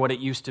longer what it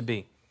used to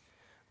be.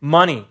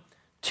 Money,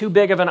 too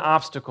big of an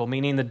obstacle,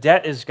 meaning the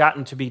debt has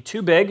gotten to be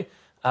too big,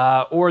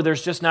 or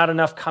there's just not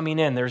enough coming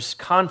in. There's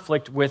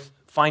conflict with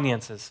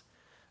finances.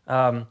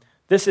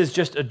 This is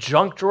just a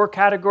junk drawer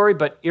category,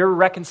 but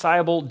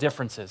irreconcilable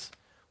differences,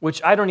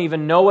 which I don't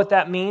even know what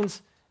that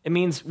means. It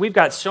means we've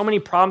got so many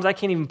problems, I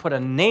can't even put a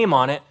name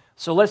on it,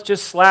 so let's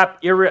just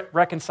slap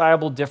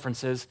irreconcilable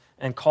differences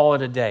and call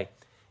it a day.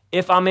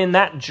 If I'm in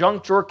that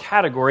junk drawer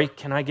category,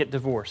 can I get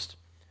divorced?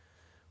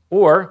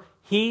 Or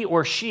he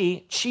or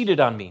she cheated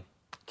on me.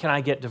 Can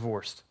I get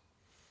divorced?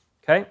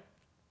 Okay?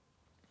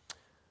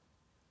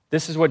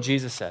 This is what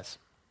Jesus says.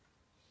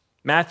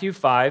 Matthew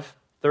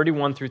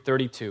 5:31 through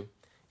 32.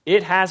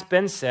 "It has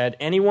been said,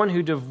 anyone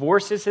who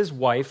divorces his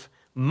wife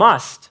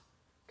must,"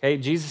 okay,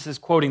 Jesus is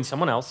quoting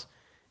someone else,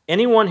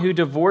 "anyone who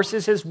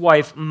divorces his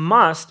wife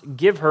must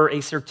give her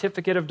a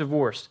certificate of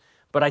divorce.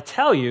 But I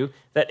tell you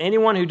that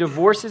anyone who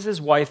divorces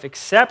his wife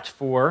except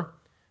for,"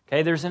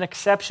 okay, there's an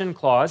exception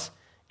clause,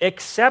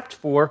 "except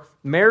for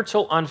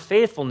marital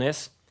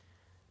unfaithfulness,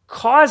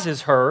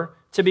 causes her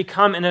to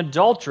become an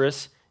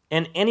adulteress,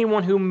 and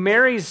anyone who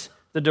marries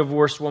the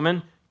divorced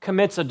woman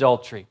commits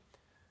adultery."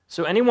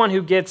 So anyone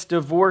who gets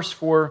divorced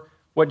for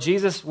what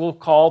Jesus will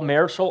call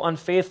marital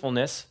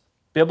unfaithfulness,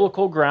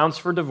 biblical grounds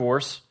for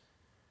divorce,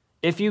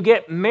 if you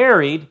get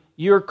married,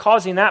 you're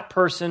causing that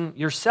person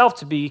yourself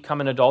to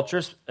become an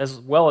adulteress as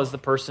well as the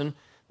person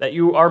that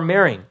you are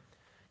marrying.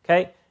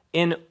 Okay?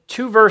 In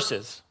 2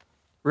 verses,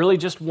 really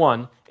just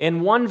one,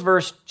 in one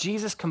verse,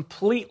 Jesus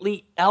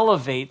completely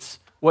elevates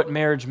what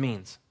marriage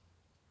means.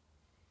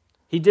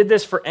 He did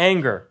this for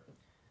anger.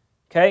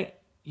 Okay?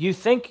 You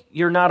think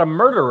you're not a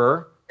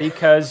murderer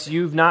because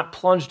you've not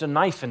plunged a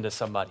knife into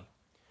somebody.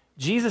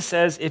 Jesus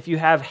says if you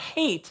have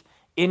hate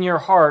in your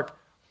heart,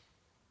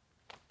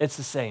 it's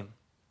the same.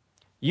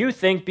 You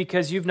think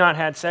because you've not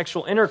had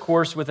sexual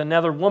intercourse with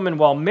another woman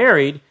while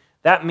married,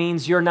 that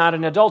means you're not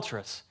an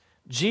adulteress.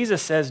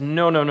 Jesus says,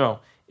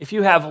 no. If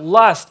you have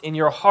lust in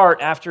your heart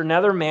after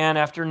another man,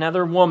 after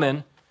another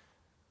woman,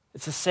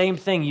 it's the same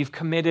thing. You've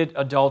committed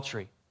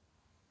adultery.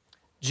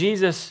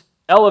 Jesus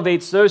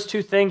elevates those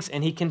two things,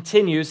 and he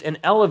continues and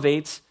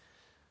elevates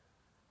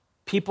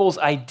people's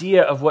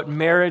idea of what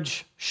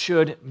marriage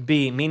should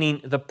be, meaning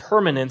the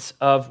permanence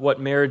of what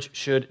marriage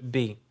should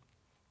be.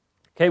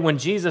 Okay, when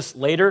Jesus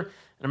later,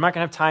 and I'm not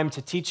going to have time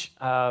to teach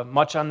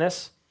much on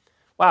this.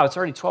 Wow, it's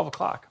already 12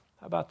 o'clock.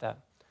 How about that?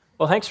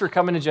 Well, thanks for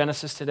coming to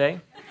Genesis today.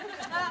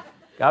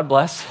 God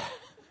bless.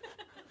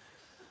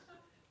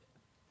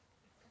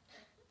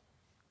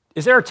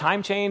 Is there a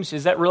time change?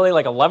 Is that really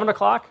like 11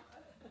 o'clock?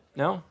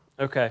 No?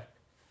 Okay.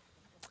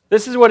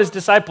 This is what his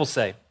disciples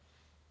say.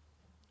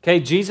 Okay,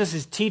 Jesus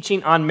is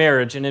teaching on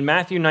marriage, and in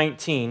Matthew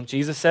 19,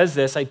 Jesus says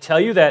this, I tell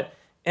you that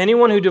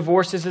anyone who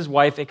divorces his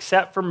wife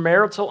except for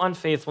marital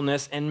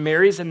unfaithfulness and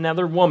marries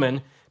another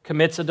woman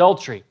commits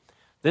adultery.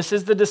 This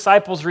is the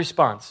disciples'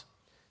 response.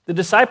 The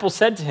disciples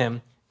said to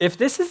him, if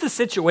this is the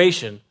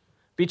situation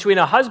between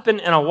a husband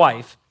and a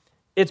wife,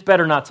 it's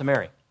better not to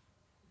marry.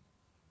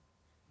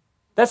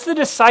 That's the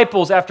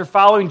disciples after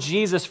following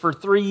Jesus for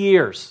 3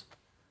 years.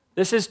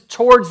 This is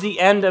towards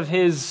the end of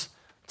his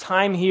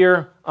time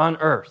here on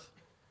earth.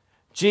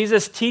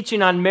 Jesus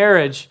teaching on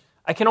marriage,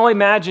 I can only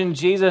imagine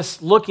Jesus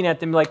looking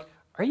at them like,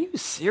 are you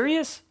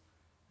serious?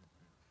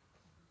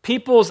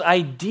 People's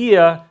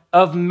idea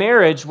of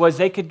marriage was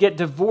they could get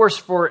divorced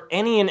for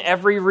any and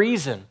every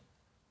reason.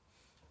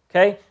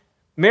 Okay?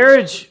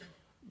 Marriage,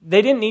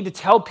 they didn't need to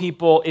tell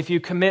people if you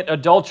commit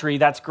adultery,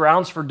 that's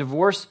grounds for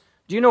divorce.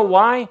 Do you know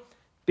why?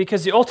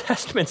 Because the Old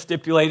Testament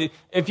stipulated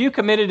if you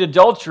committed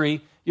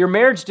adultery, your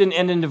marriage didn't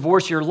end in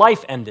divorce, your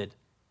life ended.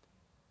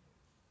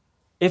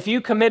 If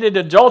you committed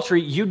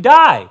adultery, you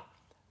die.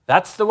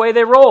 That's the way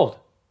they rolled.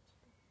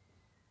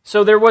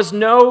 So there was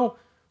no,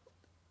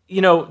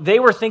 they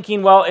were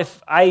thinking, well,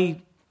 if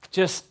I'm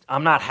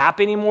not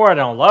happy anymore, I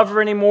don't love her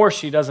anymore,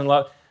 she doesn't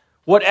love,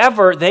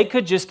 whatever, they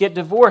could just get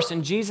divorced.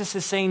 And Jesus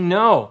is saying,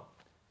 no.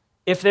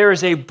 If there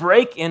is a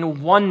break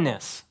in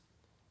oneness,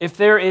 if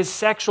there is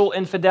sexual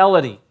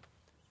infidelity,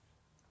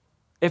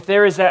 if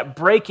there is that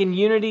break in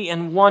unity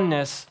and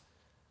oneness,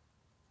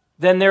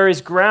 then there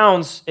is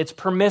grounds, it's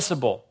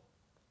permissible.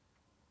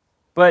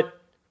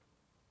 But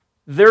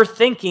they're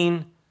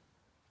thinking,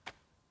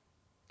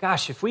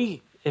 gosh,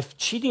 if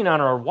cheating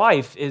on our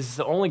wife is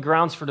the only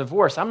grounds for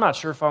divorce, I'm not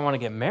sure if I want to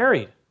get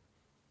married.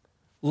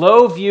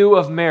 Low view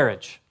of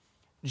marriage.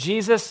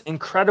 Jesus,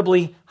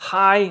 incredibly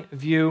high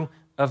view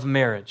of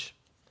marriage.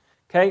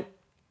 Okay?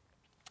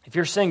 If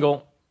you're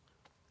single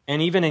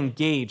and even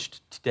engaged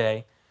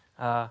today,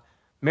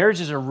 marriage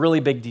is a really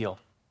big deal.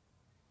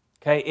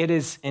 Okay? It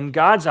is, in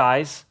God's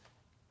eyes,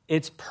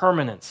 it's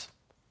permanence.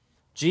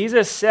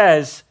 Jesus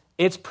says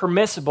it's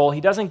permissible.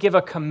 He doesn't give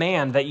a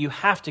command that you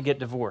have to get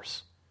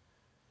divorced.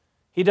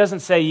 He doesn't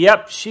say,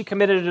 yep, she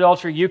committed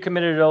adultery, you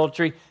committed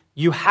adultery,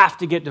 you have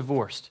to get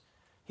divorced.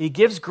 He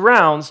gives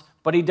grounds,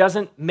 but he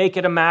doesn't make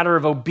it a matter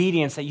of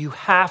obedience that you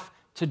have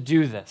to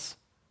do this.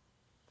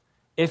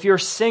 If you're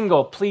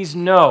single, please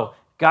know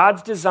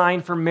God's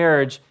design for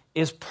marriage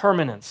is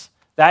permanence.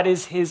 That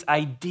is his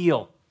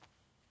ideal.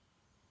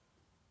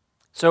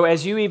 So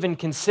as you even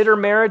consider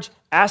marriage,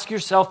 ask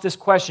yourself this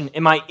question,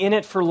 am I in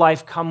it for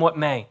life, come what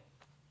may?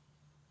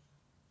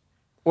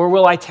 Or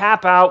will I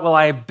tap out, will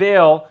I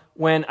bail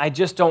when I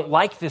just don't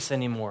like this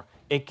anymore?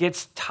 It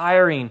gets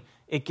tiring,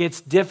 it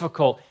gets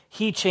difficult.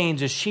 He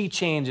changes, she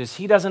changes.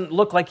 He doesn't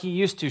look like he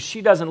used to,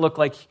 she doesn't look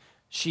like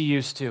she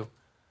used to.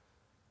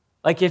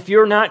 Like if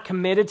you're not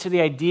committed to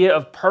the idea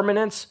of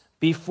permanence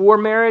before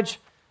marriage,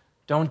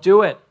 don't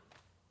do it.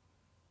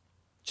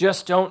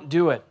 Just don't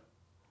do it.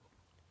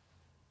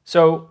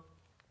 So,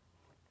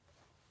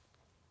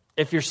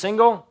 if you're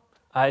single,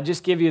 I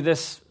just give you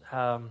this,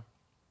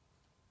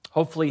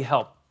 hopefully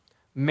help.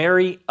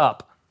 Marry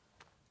up.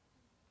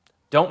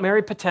 Don't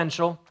marry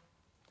potential,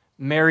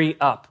 marry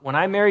up. When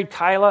I married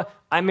Kyla,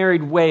 I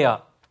married way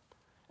up.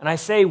 And I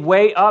say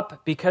way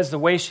up because the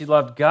way she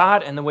loved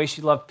God and the way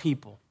she loved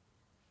people.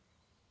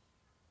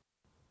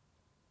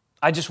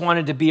 I just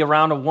wanted to be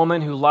around a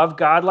woman who loved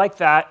God like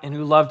that and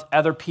who loved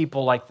other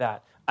people like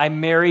that. I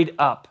married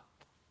up.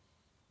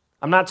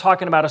 I'm not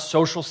talking about a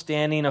social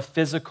standing, a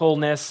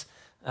physicalness,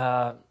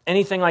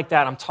 anything like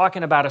that. I'm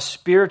talking about a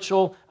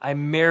spiritual, I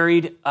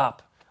married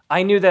up.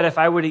 I knew that if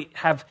I would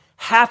have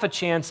half a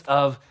chance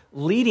of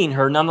leading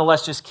her,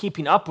 nonetheless just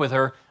keeping up with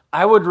her,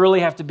 I would really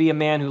have to be a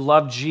man who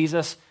loved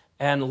Jesus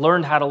and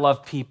learned how to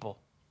love people.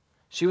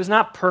 She was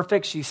not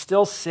perfect. She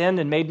still sinned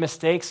and made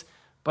mistakes,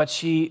 but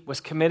she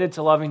was committed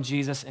to loving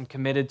Jesus and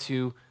committed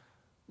to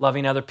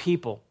loving other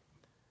people.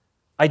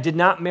 I did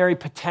not marry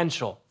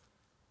potential.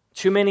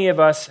 Too many of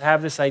us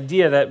have this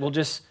idea that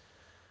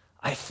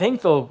I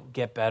think they'll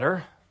get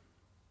better.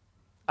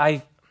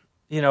 I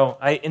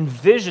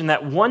envision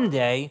that one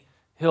day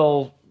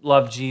he'll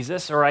love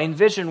Jesus, or I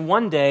envision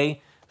one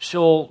day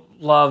she'll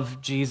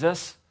love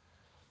Jesus.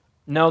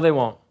 No, they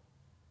won't.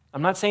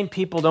 I'm not saying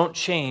people don't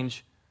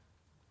change.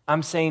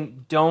 I'm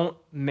saying don't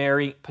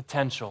marry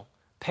potential.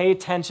 Pay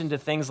attention to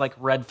things like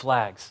red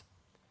flags.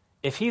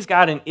 If he's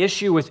got an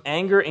issue with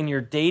anger in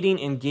your dating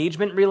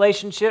engagement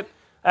relationship,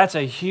 that's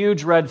a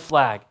huge red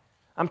flag.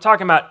 I'm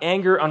talking about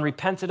anger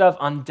unrepented of,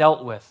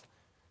 undealt with.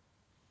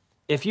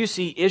 If you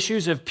see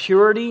issues of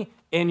purity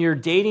in your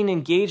dating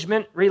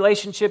engagement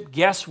relationship,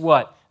 guess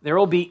what? There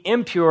will be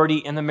impurity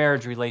in the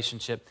marriage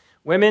relationship.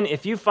 Women,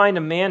 if you find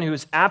a man who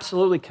is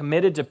absolutely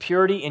committed to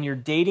purity in your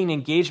dating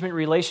engagement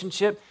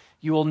relationship,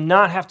 you will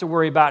not have to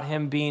worry about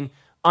him being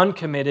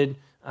uncommitted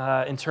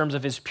in terms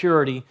of his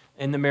purity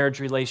in the marriage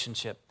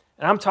relationship.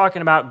 And I'm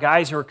talking about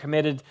guys who are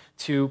committed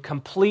to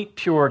complete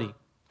purity,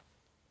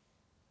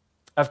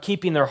 of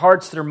keeping their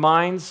hearts, their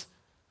minds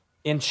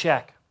in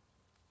check.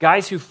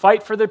 Guys who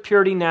fight for their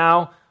purity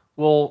now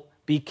will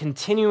be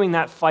continuing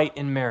that fight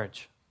in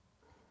marriage.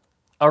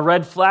 A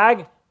red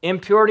flag,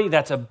 impurity,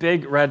 that's a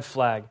big red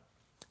flag.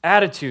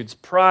 Attitudes,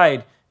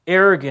 pride,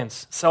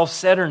 arrogance,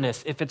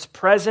 self-centeredness, if it's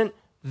present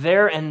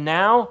there and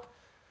now,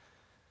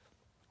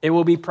 it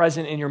will be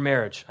present in your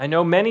marriage. I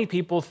know many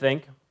people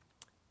think,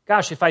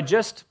 gosh, if I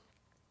just,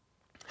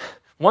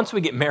 once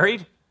we get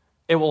married,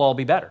 it will all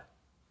be better.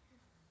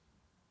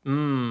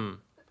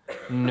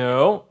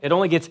 No, it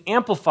only gets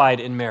amplified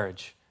in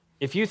marriage.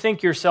 If you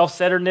think your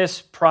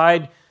self-centeredness,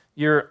 pride,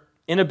 your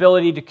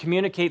inability to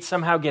communicate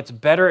somehow gets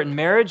better in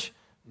marriage,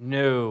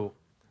 no.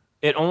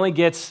 It only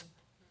gets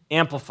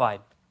amplified.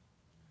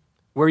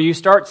 Where you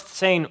start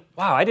saying,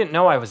 wow, I didn't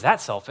know I was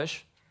that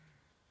selfish.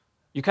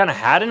 You kind of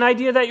had an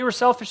idea that you were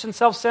selfish and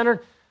self-centered.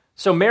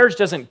 So marriage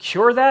doesn't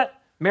cure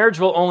that. Marriage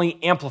will only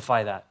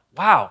amplify that.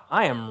 Wow,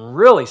 I am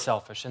really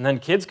selfish. And then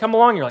kids come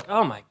along, you're like,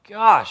 oh my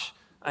gosh,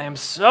 I am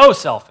so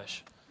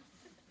selfish.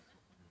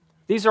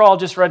 These are all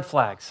just red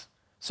flags.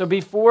 So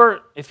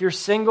before, if you're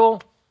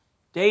single,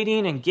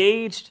 dating,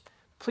 engaged,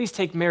 please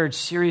take marriage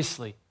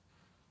seriously.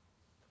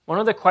 One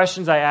of the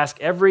questions I ask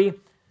every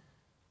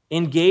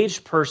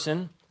engaged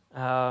person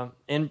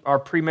in our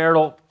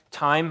premarital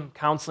time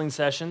counseling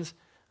sessions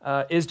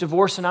is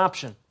divorce an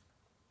option?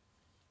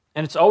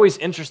 And it's always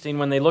interesting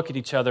when they look at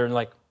each other and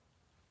like,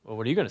 well,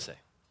 what are you going to say?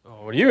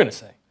 Oh, what are you going to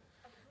say?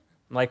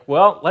 I'm like,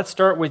 well, let's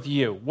start with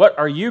you. What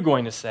are you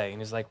going to say? And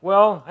he's like,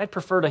 well, I'd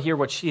prefer to hear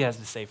what she has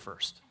to say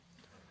first.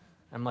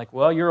 I'm like,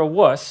 well, you're a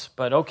wuss,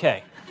 but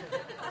okay.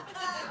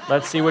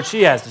 Let's see what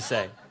she has to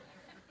say.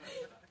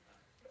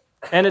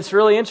 And it's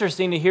really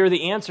interesting to hear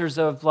the answers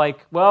of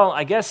like, well,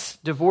 I guess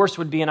divorce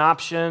would be an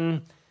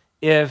option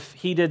if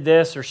he did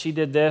this or she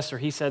did this or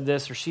he said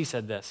this or she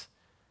said this.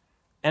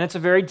 And it's a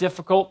very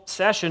difficult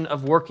session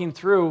of working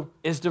through,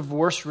 is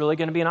divorce really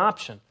going to be an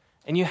option?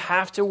 And you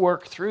have to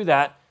work through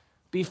that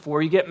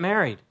before you get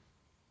married.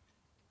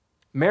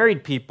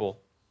 Married people,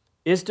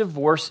 is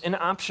divorce an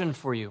option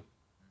for you?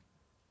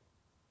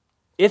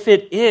 If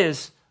it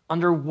is,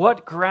 under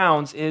what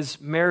grounds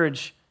is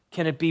marriage,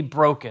 can it be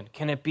broken?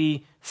 Can it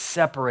be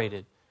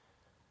separated?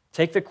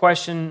 Take the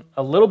question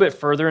a little bit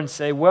further and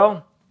say,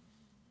 well,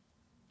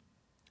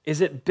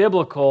 is it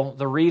biblical,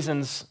 the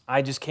reasons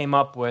I just came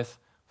up with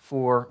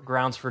for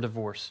grounds for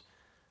divorce?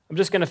 I'm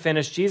just going to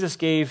finish. Jesus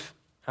gave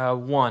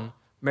one,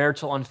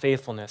 marital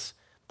unfaithfulness.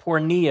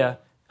 Porneia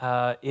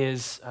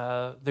is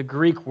the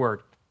Greek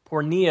word.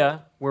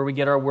 Porneia, where we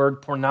get our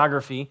word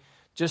pornography,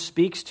 just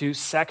speaks to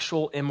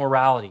sexual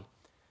immorality.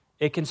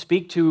 It can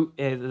speak to,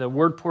 the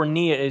word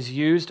porneia is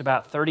used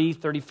about 30,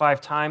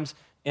 35 times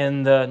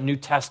in the New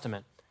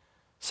Testament.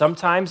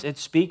 Sometimes it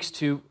speaks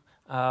to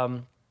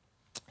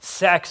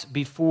sex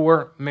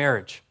before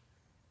marriage.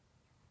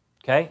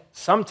 Okay?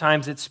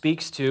 Sometimes it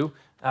speaks to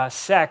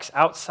sex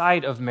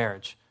outside of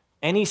marriage.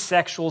 Any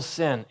sexual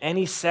sin,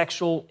 any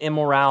sexual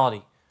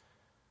immorality.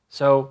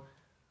 So,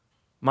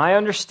 my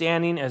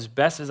understanding, as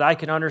best as I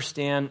can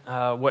understand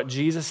what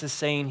Jesus is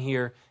saying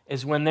here,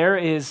 is when there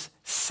is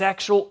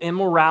sexual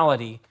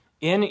immorality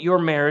in your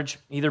marriage,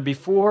 either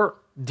before,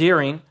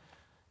 during,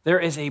 there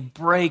is a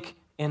break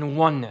in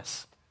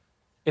oneness.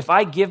 If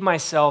I give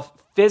myself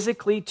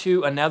physically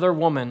to another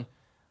woman,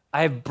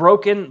 I have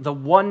broken the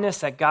oneness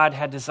that God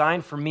had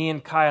designed for me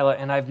and Kyla,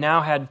 and I've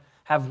now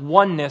have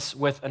oneness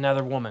with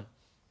another woman.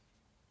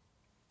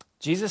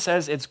 Jesus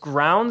says it's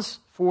grounds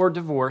for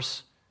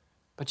divorce,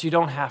 but you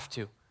don't have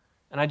to.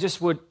 And I just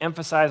would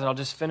emphasize, and I'll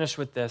just finish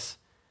with this,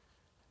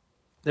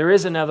 there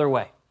is another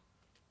way.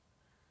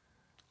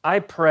 I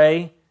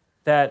pray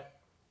that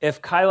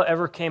if Kyla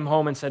ever came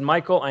home and said,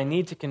 Michael, I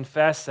need to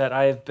confess that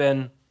I have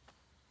been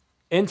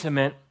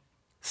intimate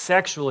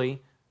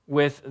sexually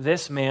with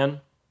this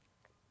man,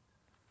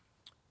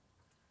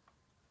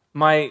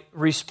 my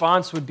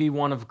response would be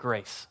one of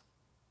grace.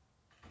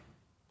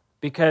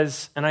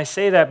 Because, and I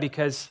say that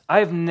because I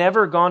have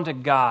never gone to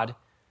God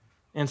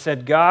and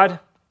said, God,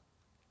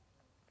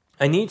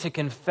 I need to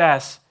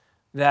confess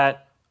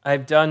that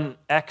I've done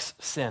X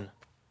sin.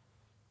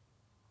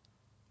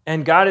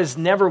 And God has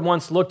never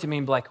once looked at me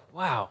and be like,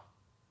 wow,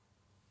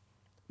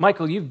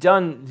 Michael, you've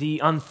done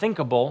the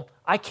unthinkable.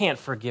 I can't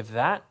forgive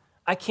that.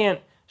 I can't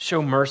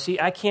show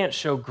mercy. I can't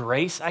show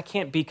grace. I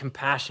can't be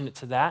compassionate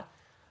to that.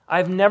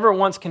 I've never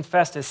once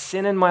confessed a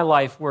sin in my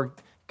life where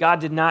God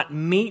did not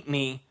meet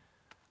me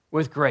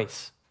with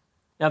grace.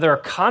 Now, there are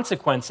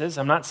consequences.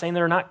 I'm not saying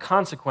there are not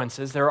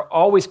consequences. There are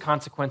always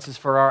consequences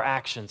for our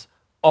actions.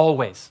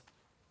 Always.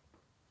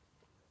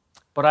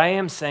 But I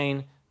am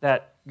saying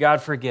that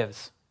God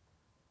forgives.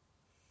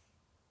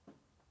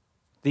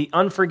 The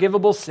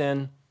unforgivable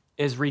sin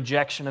is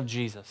rejection of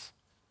Jesus.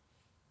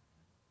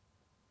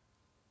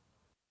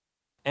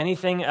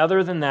 Anything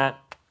other than that,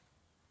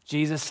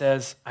 Jesus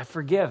says, I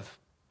forgive.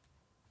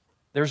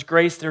 There's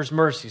grace, there's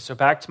mercy. So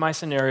back to my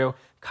scenario,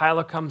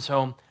 Kyla comes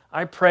home.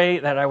 I pray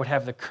that I would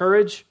have the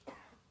courage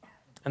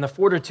and the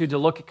fortitude to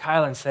look at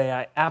Kyla and say,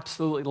 I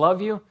absolutely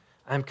love you.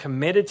 I'm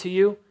committed to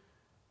you.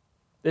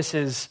 This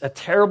is a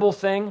terrible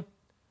thing,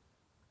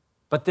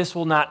 but this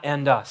will not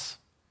end us.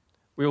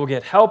 We will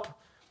get help.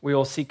 We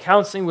will seek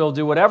counseling. We'll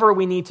do whatever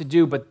we need to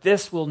do, but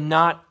this will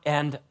not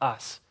end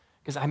us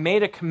because I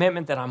made a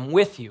commitment that I'm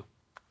with you.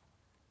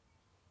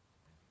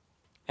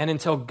 And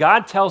until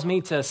God tells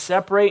me to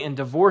separate and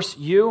divorce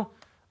you,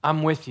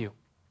 I'm with you.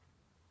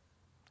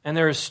 And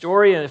there is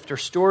story after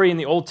story in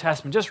the Old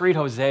Testament. Just read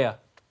Hosea.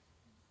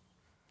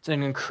 It's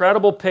an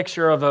incredible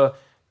picture of a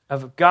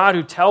God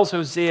who tells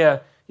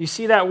Hosea, you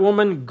see that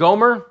woman,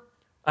 Gomer?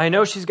 I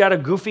know she's got a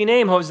goofy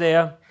name,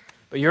 Hosea,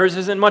 but yours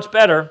isn't much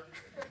better.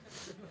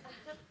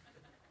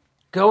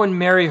 Go and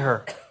marry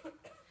her.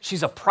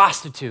 She's a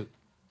prostitute.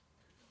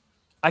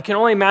 I can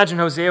only imagine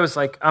Hosea was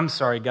like, I'm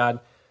sorry, God.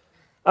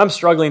 I'm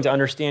struggling to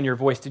understand your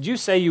voice. Did you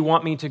say you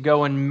want me to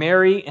go and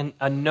marry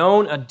a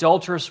known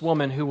adulterous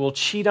woman who will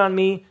cheat on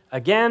me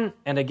again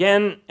and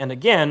again and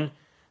again,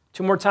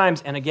 2 more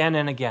times and again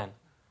and again?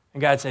 And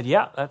God said,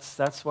 yeah,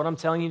 that's what I'm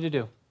telling you to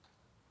do.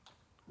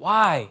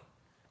 Why?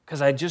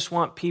 Because I just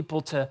want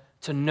people to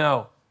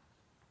know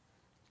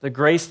the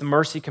grace, the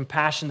mercy,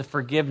 compassion, the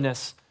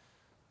forgiveness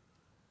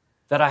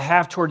that I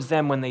have towards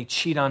them when they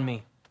cheat on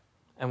me,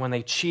 and when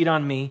they cheat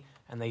on me,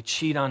 and they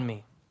cheat on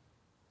me.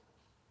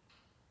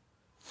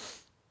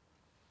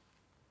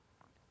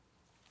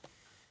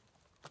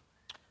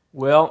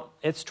 Well,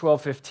 it's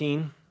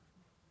 12:15.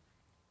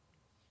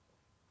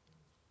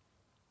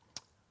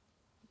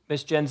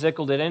 Miss Jen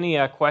Zickel, did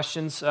any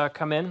questions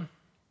come in?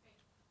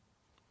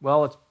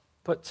 Well, let's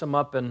put some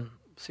up and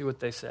see what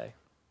they say.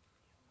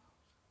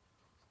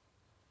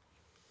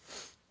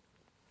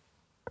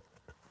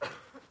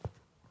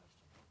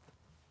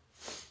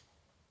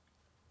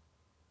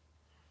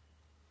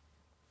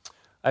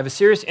 I have a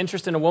serious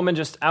interest in a woman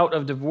just out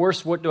of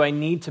divorce. What do I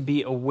need to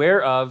be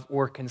aware of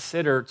or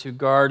consider to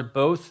guard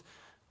both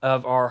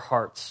of our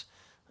hearts?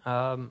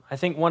 I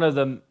think one of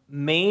the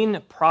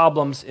main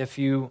problems if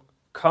you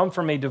come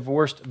from a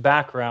divorced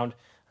background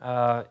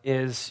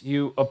is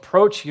you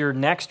approach your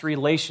next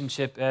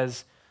relationship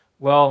as,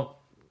 well,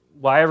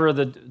 whatever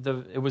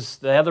it was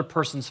the other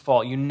person's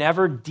fault. You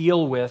never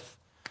deal with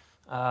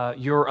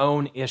your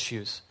own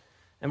issues.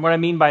 And what I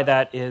mean by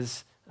that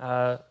is,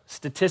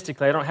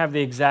 statistically, I don't have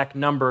the exact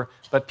number,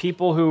 but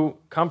people who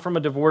come from a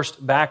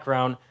divorced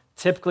background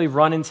typically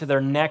run into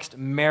their next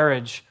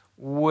marriage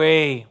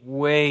way,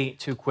 way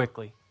too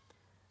quickly.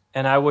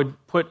 And I would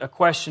put a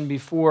question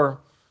before,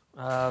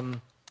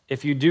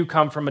 if you do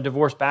come from a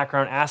divorced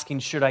background, asking,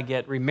 should I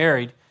get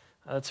remarried?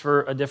 That's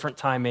for a different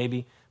time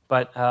maybe.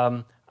 But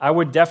I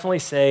would definitely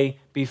say,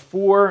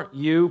 before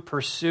you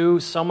pursue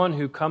someone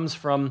who comes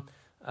from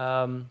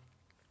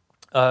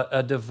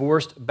a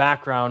divorced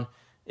background,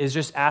 is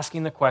just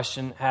asking the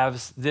question,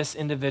 has this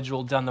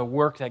individual done the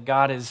work that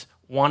God is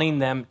wanting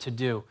them to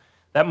do?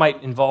 That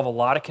might involve a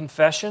lot of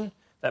confession.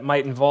 That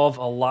might involve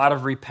a lot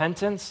of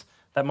repentance.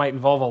 That might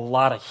involve a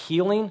lot of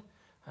healing.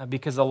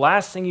 Because the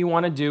last thing you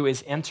want to do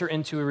is enter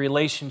into a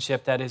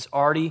relationship that is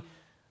already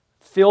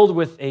filled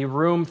with a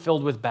room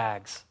filled with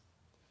bags.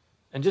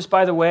 And just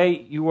by the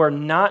way, you are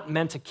not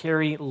meant to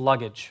carry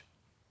luggage.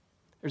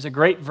 There's a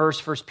great verse,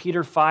 1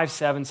 Peter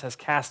 5:7 says,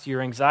 cast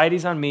your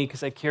anxieties on me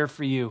because I care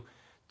for you.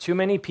 Too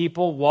many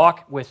people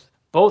walk with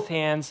both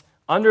hands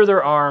under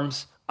their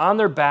arms, on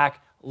their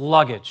back,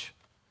 luggage.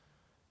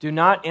 Do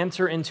not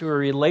enter into a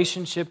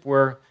relationship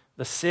where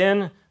the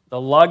sin, the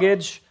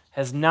luggage,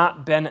 has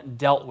not been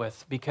dealt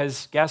with,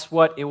 because guess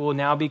what? It will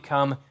now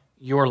become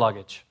your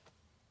luggage.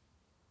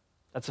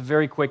 That's a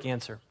very quick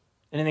answer.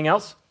 Anything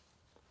else?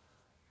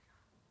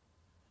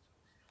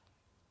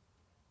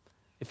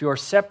 If you are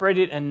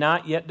separated and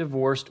not yet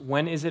divorced,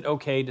 when is it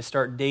okay to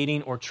start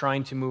dating or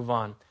trying to move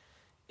on?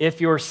 If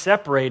you're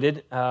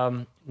separated,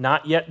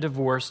 not yet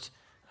divorced,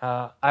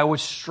 I would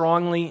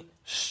strongly,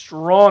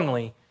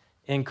 strongly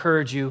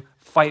encourage you,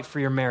 fight for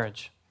your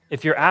marriage.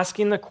 If you're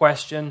asking the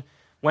question,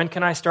 when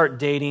can I start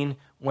dating?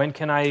 When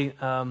can I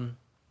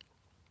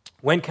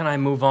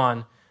move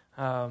on?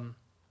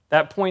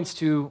 That points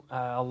to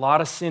a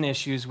lot of sin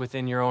issues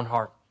within your own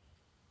heart.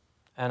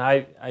 And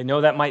I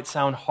know that might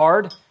sound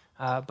hard,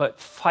 but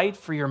fight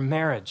for your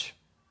marriage.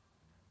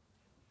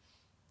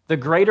 The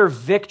greater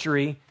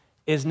victory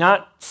is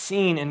not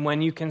seen in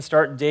when you can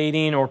start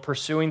dating or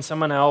pursuing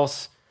someone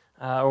else,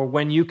 or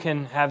when you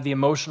can have the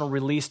emotional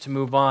release to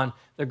move on.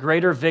 The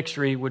greater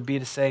victory would be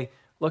to say,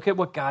 look at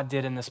what God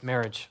did in this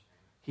marriage.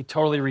 He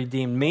totally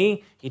redeemed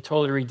me, He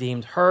totally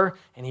redeemed her,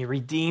 and He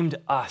redeemed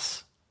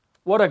us.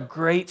 What a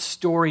great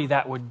story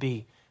that would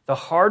be. The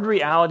hard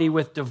reality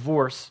with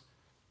divorce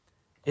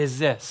is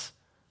this.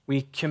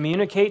 We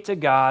communicate to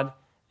God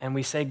and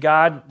we say,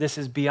 God, this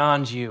is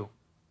beyond you.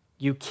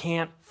 You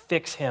can't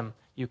fix him.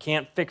 You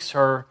can't fix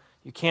her.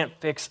 You can't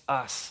fix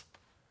us.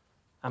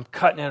 I'm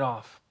cutting it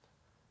off.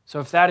 So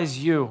if that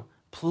is you,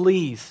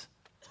 please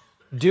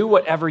do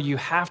whatever you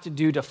have to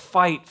do to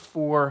fight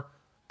for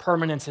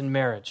permanence in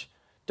marriage.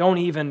 Don't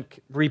even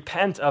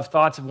repent of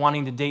thoughts of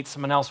wanting to date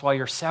someone else while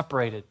you're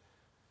separated.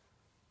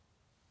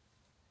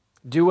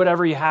 Do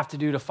whatever you have to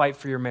do to fight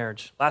for your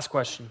marriage. Last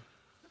question.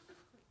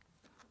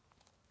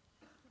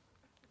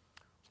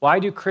 Why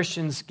do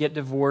Christians get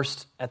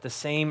divorced at the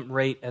same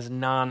rate as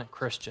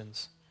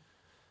non-Christians?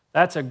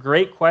 That's a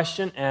great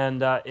question,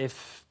 and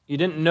if you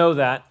didn't know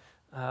that,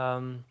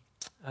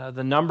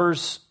 the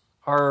numbers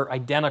are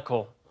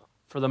identical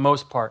for the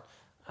most part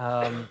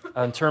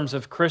in terms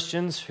of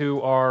Christians who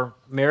are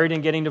married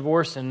and getting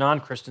divorced and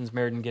non-Christians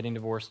married and getting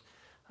divorced.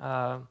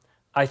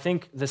 I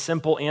think the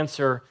simple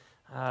answer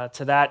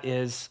to that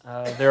is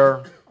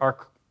there are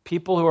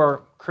people who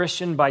are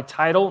Christian by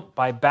title,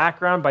 by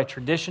background, by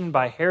tradition,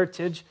 by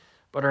heritage,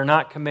 but are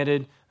not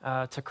committed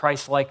to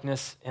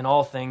Christ-likeness in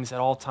all things, at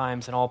all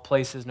times, in all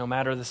places, no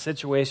matter the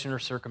situation or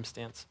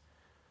circumstance.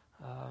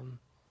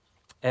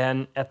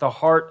 And at the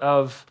heart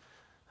of,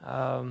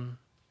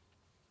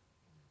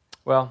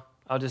 well,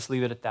 I'll just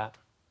leave it at that.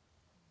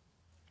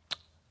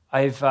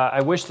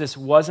 I wish this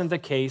wasn't the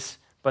case,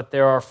 but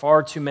there are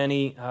far too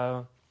many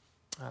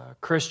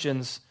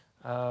Christians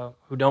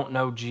who don't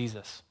know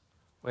Jesus,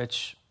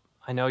 which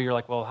I know you're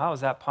like, well, how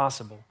is that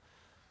possible?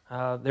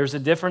 There's a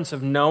difference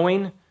of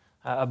knowing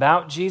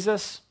about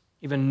Jesus,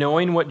 even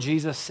knowing what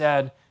Jesus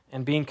said,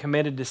 and being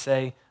committed to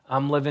say,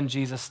 I'm living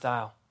Jesus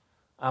style.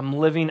 I'm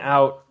living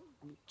out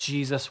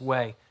Jesus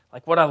way.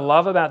 Like what I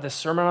love about this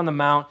Sermon on the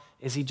Mount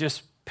is he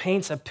just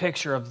paints a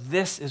picture of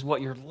this is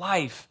what your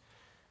life,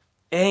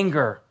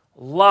 anger,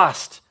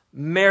 lust,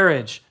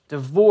 marriage,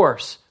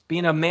 divorce,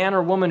 being a man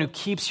or woman who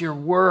keeps your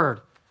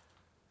word,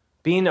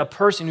 being a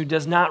person who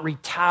does not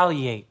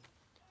retaliate.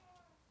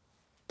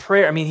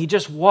 Prayer, I mean, he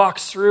just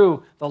walks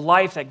through the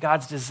life that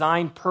God's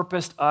designed,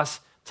 purposed us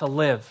to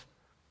live.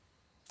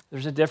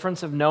 There's a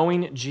difference of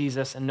knowing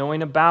Jesus and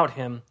knowing about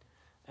him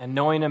and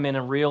knowing him in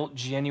a real,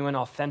 genuine,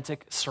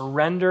 authentic,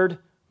 surrendered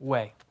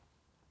way.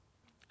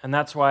 And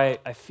that's why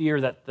I fear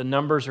that the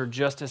numbers are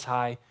just as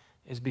high,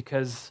 is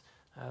because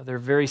they're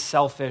very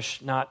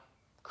selfish, not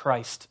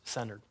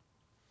Christ-centered.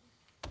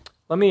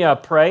 Let me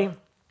pray,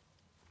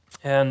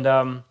 and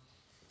I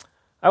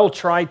will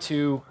try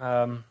to...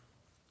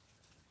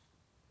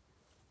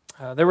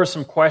 there were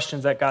some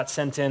questions that got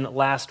sent in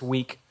last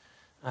week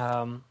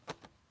that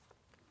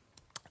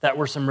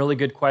were some really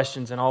good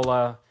questions, and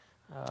I'll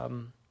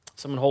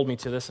someone hold me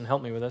to this and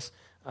help me with this.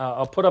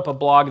 I'll put up a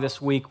blog this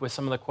week with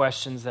some of the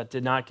questions that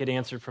did not get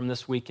answered from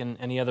this week and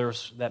any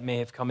others that may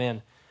have come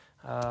in.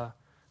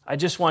 I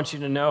just want you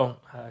to know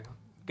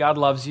God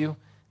loves you,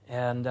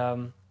 and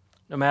no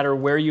matter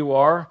where you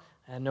are,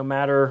 and no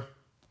matter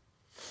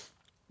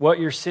what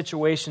your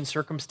situation,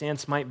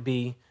 circumstance might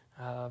be,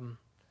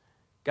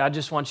 God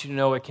just wants you to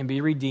know it can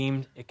be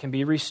redeemed, it can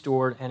be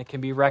restored, and it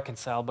can be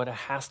reconciled, but it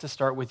has to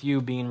start with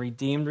you being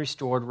redeemed,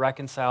 restored,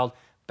 reconciled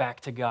back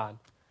to God.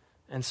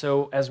 And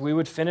so as we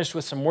would finish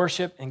with some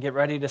worship and get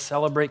ready to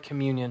celebrate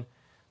communion,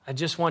 I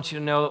just want you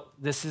to know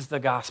this is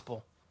the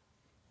gospel.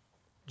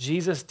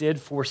 Jesus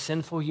did for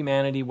sinful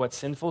humanity what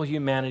sinful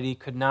humanity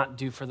could not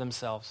do for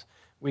themselves.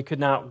 We could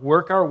not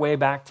work our way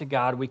back to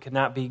God. We could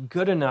not be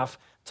good enough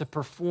to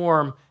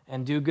perform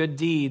and do good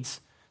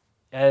deeds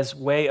as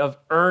way of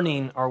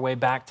earning our way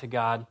back to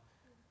God.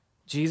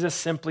 Jesus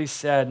simply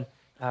said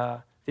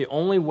the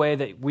only way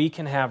that we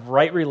can have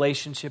right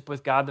relationship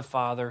with God the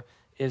Father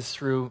is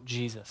through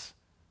Jesus,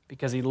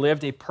 because he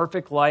lived a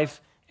perfect life,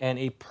 and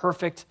a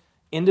perfect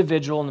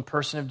individual in the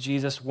person of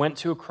Jesus went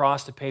to a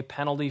cross to pay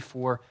penalty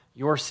for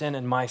your sin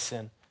and my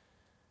sin.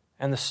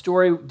 And the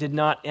story did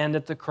not end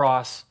at the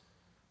cross.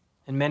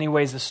 In many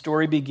ways, the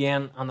story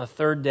began on the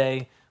third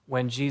day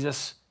when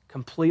Jesus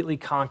completely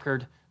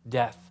conquered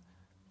death,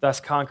 thus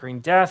conquering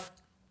death,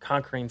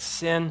 conquering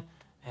sin,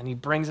 and he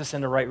brings us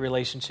into right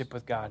relationship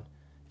with God.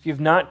 If you've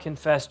not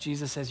confessed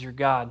Jesus as your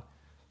God,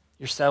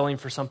 you're settling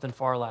for something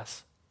far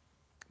less.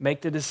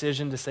 Make the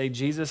decision to say,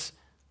 Jesus,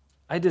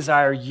 I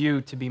desire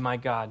you to be my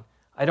God.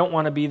 I don't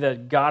want to be the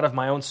God of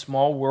my own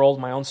small world,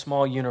 my own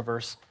small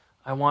universe.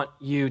 I want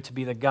you to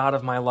be the God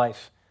of my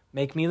life.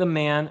 Make me the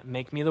man,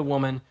 make me the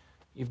woman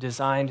you've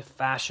designed,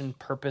 fashioned,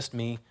 purposed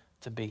me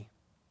to be.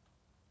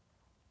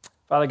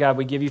 Father God,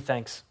 we give you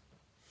thanks.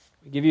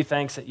 We give you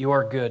thanks that you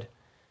are good.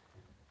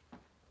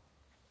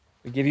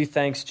 We give you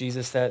thanks,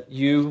 Jesus, that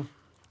you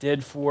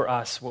did for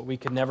us what we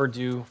could never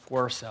do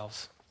for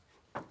ourselves,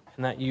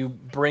 and that you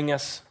bring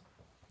us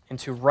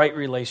into right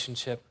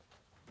relationship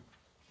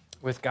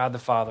with God the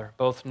Father,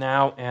 both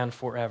now and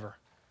forever.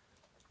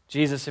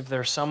 Jesus, if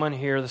there's someone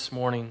here this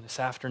morning, this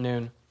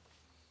afternoon,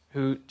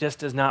 who just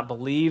does not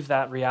believe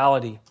that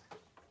reality,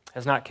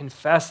 has not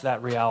confessed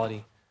that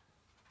reality,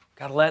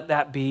 God, let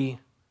that be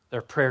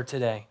their prayer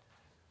today.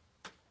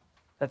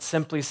 That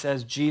simply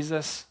says,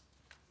 Jesus,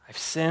 I've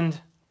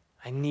sinned.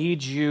 I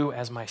need you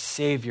as my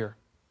Savior.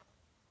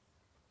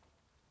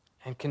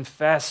 And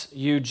confess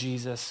you,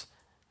 Jesus,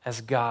 as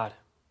God.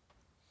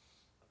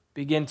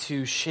 begin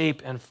to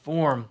shape and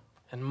form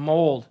and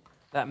mold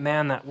that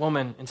man, that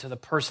woman, into the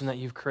person that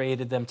you've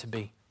created them to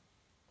be.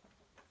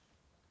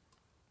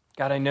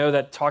 God, I know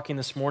that talking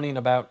this morning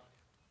about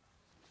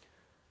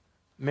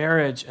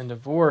marriage and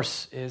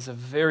divorce is a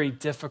very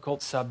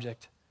difficult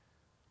subject.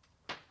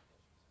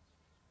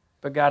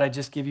 But God, I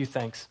just give you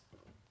thanks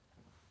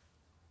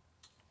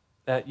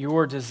that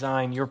your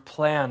design, your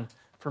plan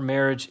for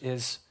marriage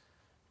is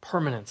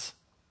permanence.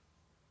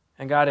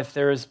 And God, if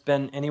there has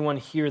been anyone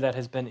here that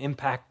has been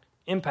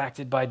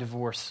impacted by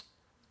divorce,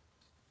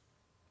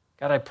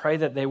 God, I pray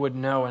that they would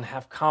know and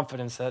have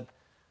confidence that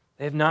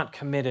they have not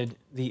committed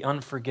the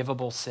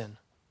unforgivable sin.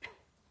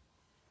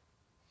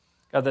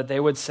 God, that they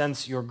would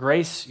sense your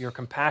grace, your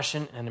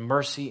compassion, and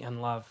mercy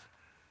and love.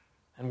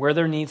 And where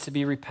there needs to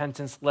be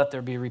repentance, let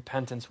there be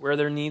repentance. Where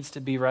there needs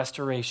to be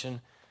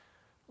restoration,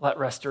 let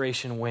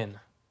restoration win.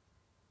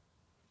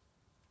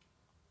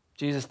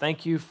 Jesus,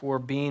 thank you for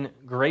being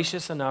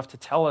gracious enough to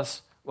tell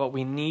us what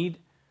we need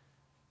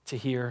to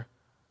hear,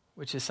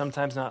 which is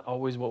sometimes not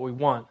always what we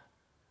want.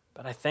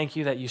 But I thank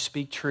you that you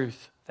speak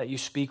truth, that you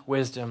speak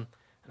wisdom.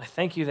 And I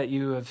thank you that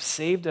you have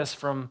saved us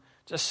from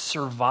just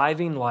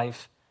surviving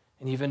life,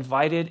 and you've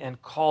invited and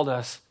called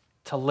us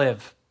to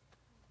live.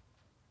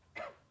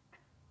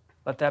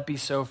 Let that be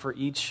so for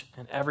each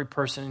and every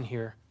person in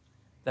here,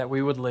 that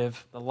we would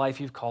live the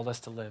life you've called us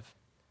to live.